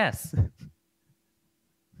 oh yes.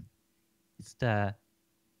 It's oh,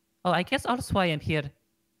 I guess also why I'm here.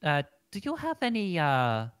 Do you have any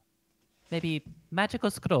maybe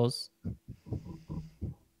magical scrolls?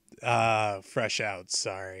 Fresh out,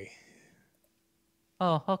 sorry.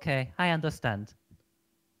 Oh, okay, I understand.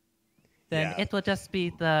 Then Yeah. it will just be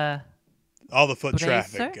the All the foot bracer?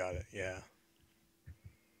 traffic got it, yeah.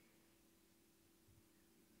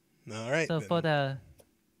 All right. So then. for the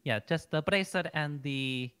just the bracer and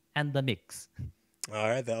the mix. All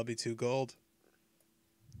right, that'll be 2 gold.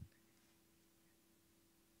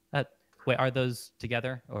 Wait, are those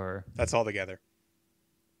together or That's all together.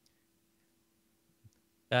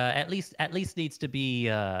 at least needs to be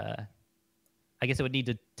I guess it would need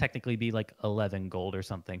to technically be like 11 gold or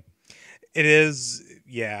something. It is,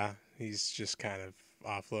 yeah. He's just kind of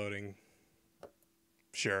offloading.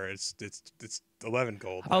 Sure, it's 11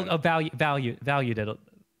 gold. Oh, then. valued at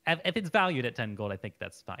if it's valued at 10 gold, I think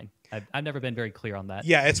that's fine. I've never been very clear on that.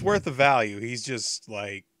 Yeah, it's worth the value. He's just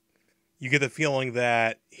like, you get the feeling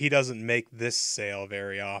that he doesn't make this sale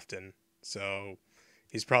very often. So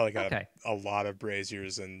he's probably got Okay. a lot of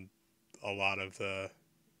braziers and a lot of the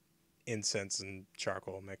incense and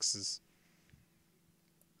charcoal mixes.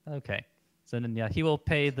 Okay. So then yeah, he will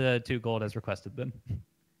pay the 2 gold as requested then.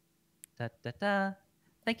 Da, da, da.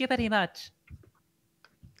 Thank you very much.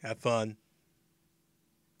 Have fun.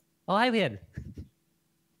 Oh, I will.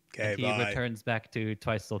 Okay, And he bye. returns back to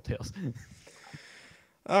Twice Sold Tales.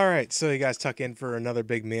 All right, so you guys tuck in for another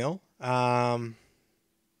big meal. And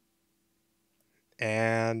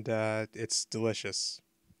it's delicious.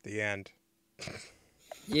 The end.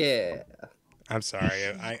 Yeah. I'm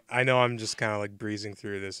sorry. I know I'm just kind of like breezing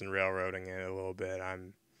through this and railroading it a little bit.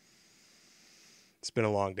 It's been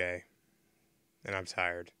a long day, and I'm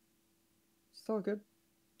tired. It's all good.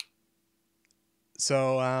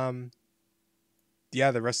 So,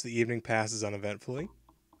 yeah, the rest of the evening passes uneventfully.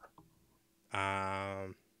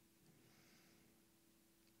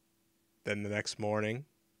 Then the next morning,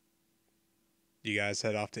 you guys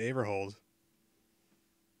head off to Averhold.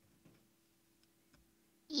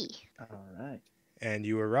 All right. And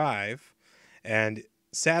you arrive, and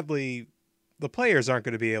sadly, the players aren't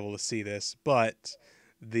going to be able to see this, but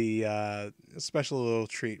the special little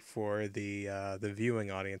treat for the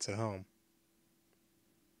viewing audience at home.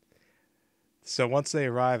 So once they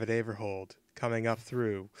arrive at Averhold, coming up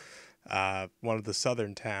through one of the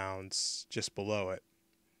southern towns just below it,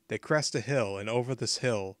 they crest a hill, and over this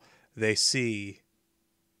hill, they see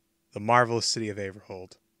the marvelous city of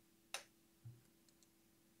Averhold.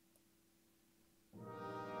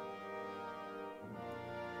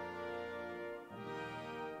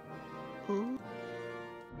 Ooh.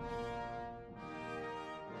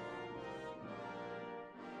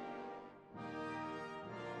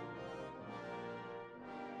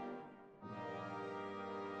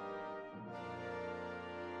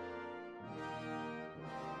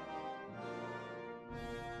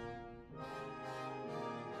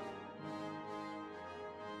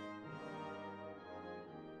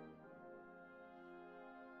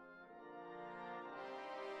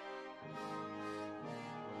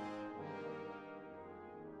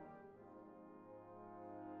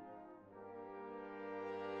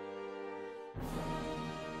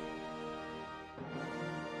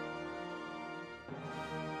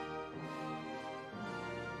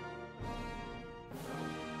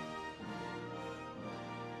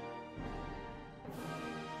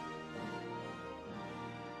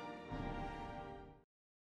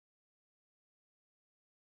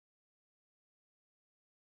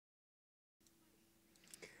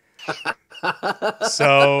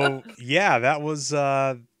 So yeah, that was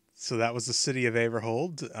the city of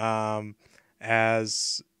Averhold,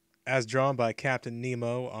 as drawn by Captain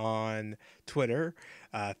Nemo on Twitter.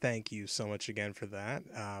 Thank you so much again for that.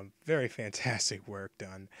 Very fantastic work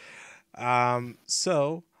done.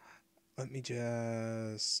 So let me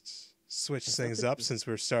just switch I thought things it up was, since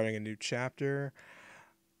we're starting a new chapter.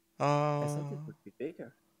 I thought it would be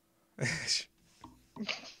bigger.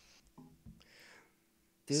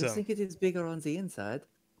 Do you So think it is bigger on the inside?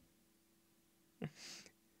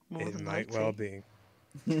 More it than might well likely.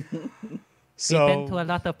 be. We've been to So a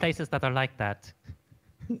lot of places that are like that.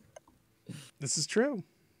 this is true.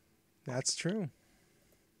 That's true.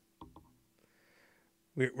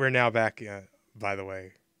 We're now back, by the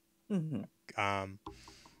way. Mhm. Um,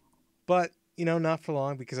 but not for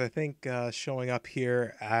long, because I think showing up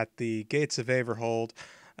here at the gates of Averhold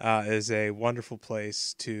is a wonderful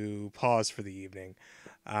place to pause for the evening,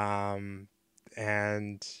 and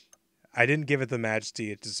I didn't give it the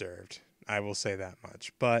majesty it deserved. I will say that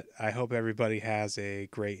much. But I hope everybody has a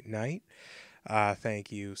great night.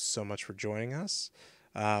 Thank you so much for joining us.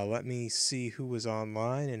 Let me see who was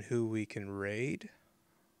online and who we can raid.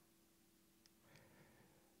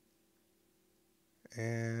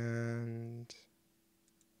 And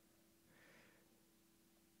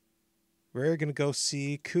we're gonna go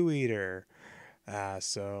see Coup Eater, or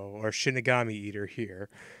Shinigami Eater here.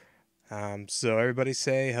 So everybody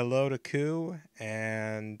say hello to Coup,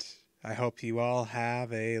 and I hope you all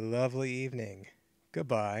have a lovely evening.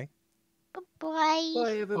 Goodbye. Bye. Bye,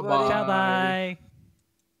 Bye everybody. Ciao, bye. bye.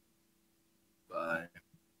 Bye.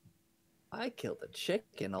 I killed a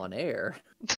chicken on air.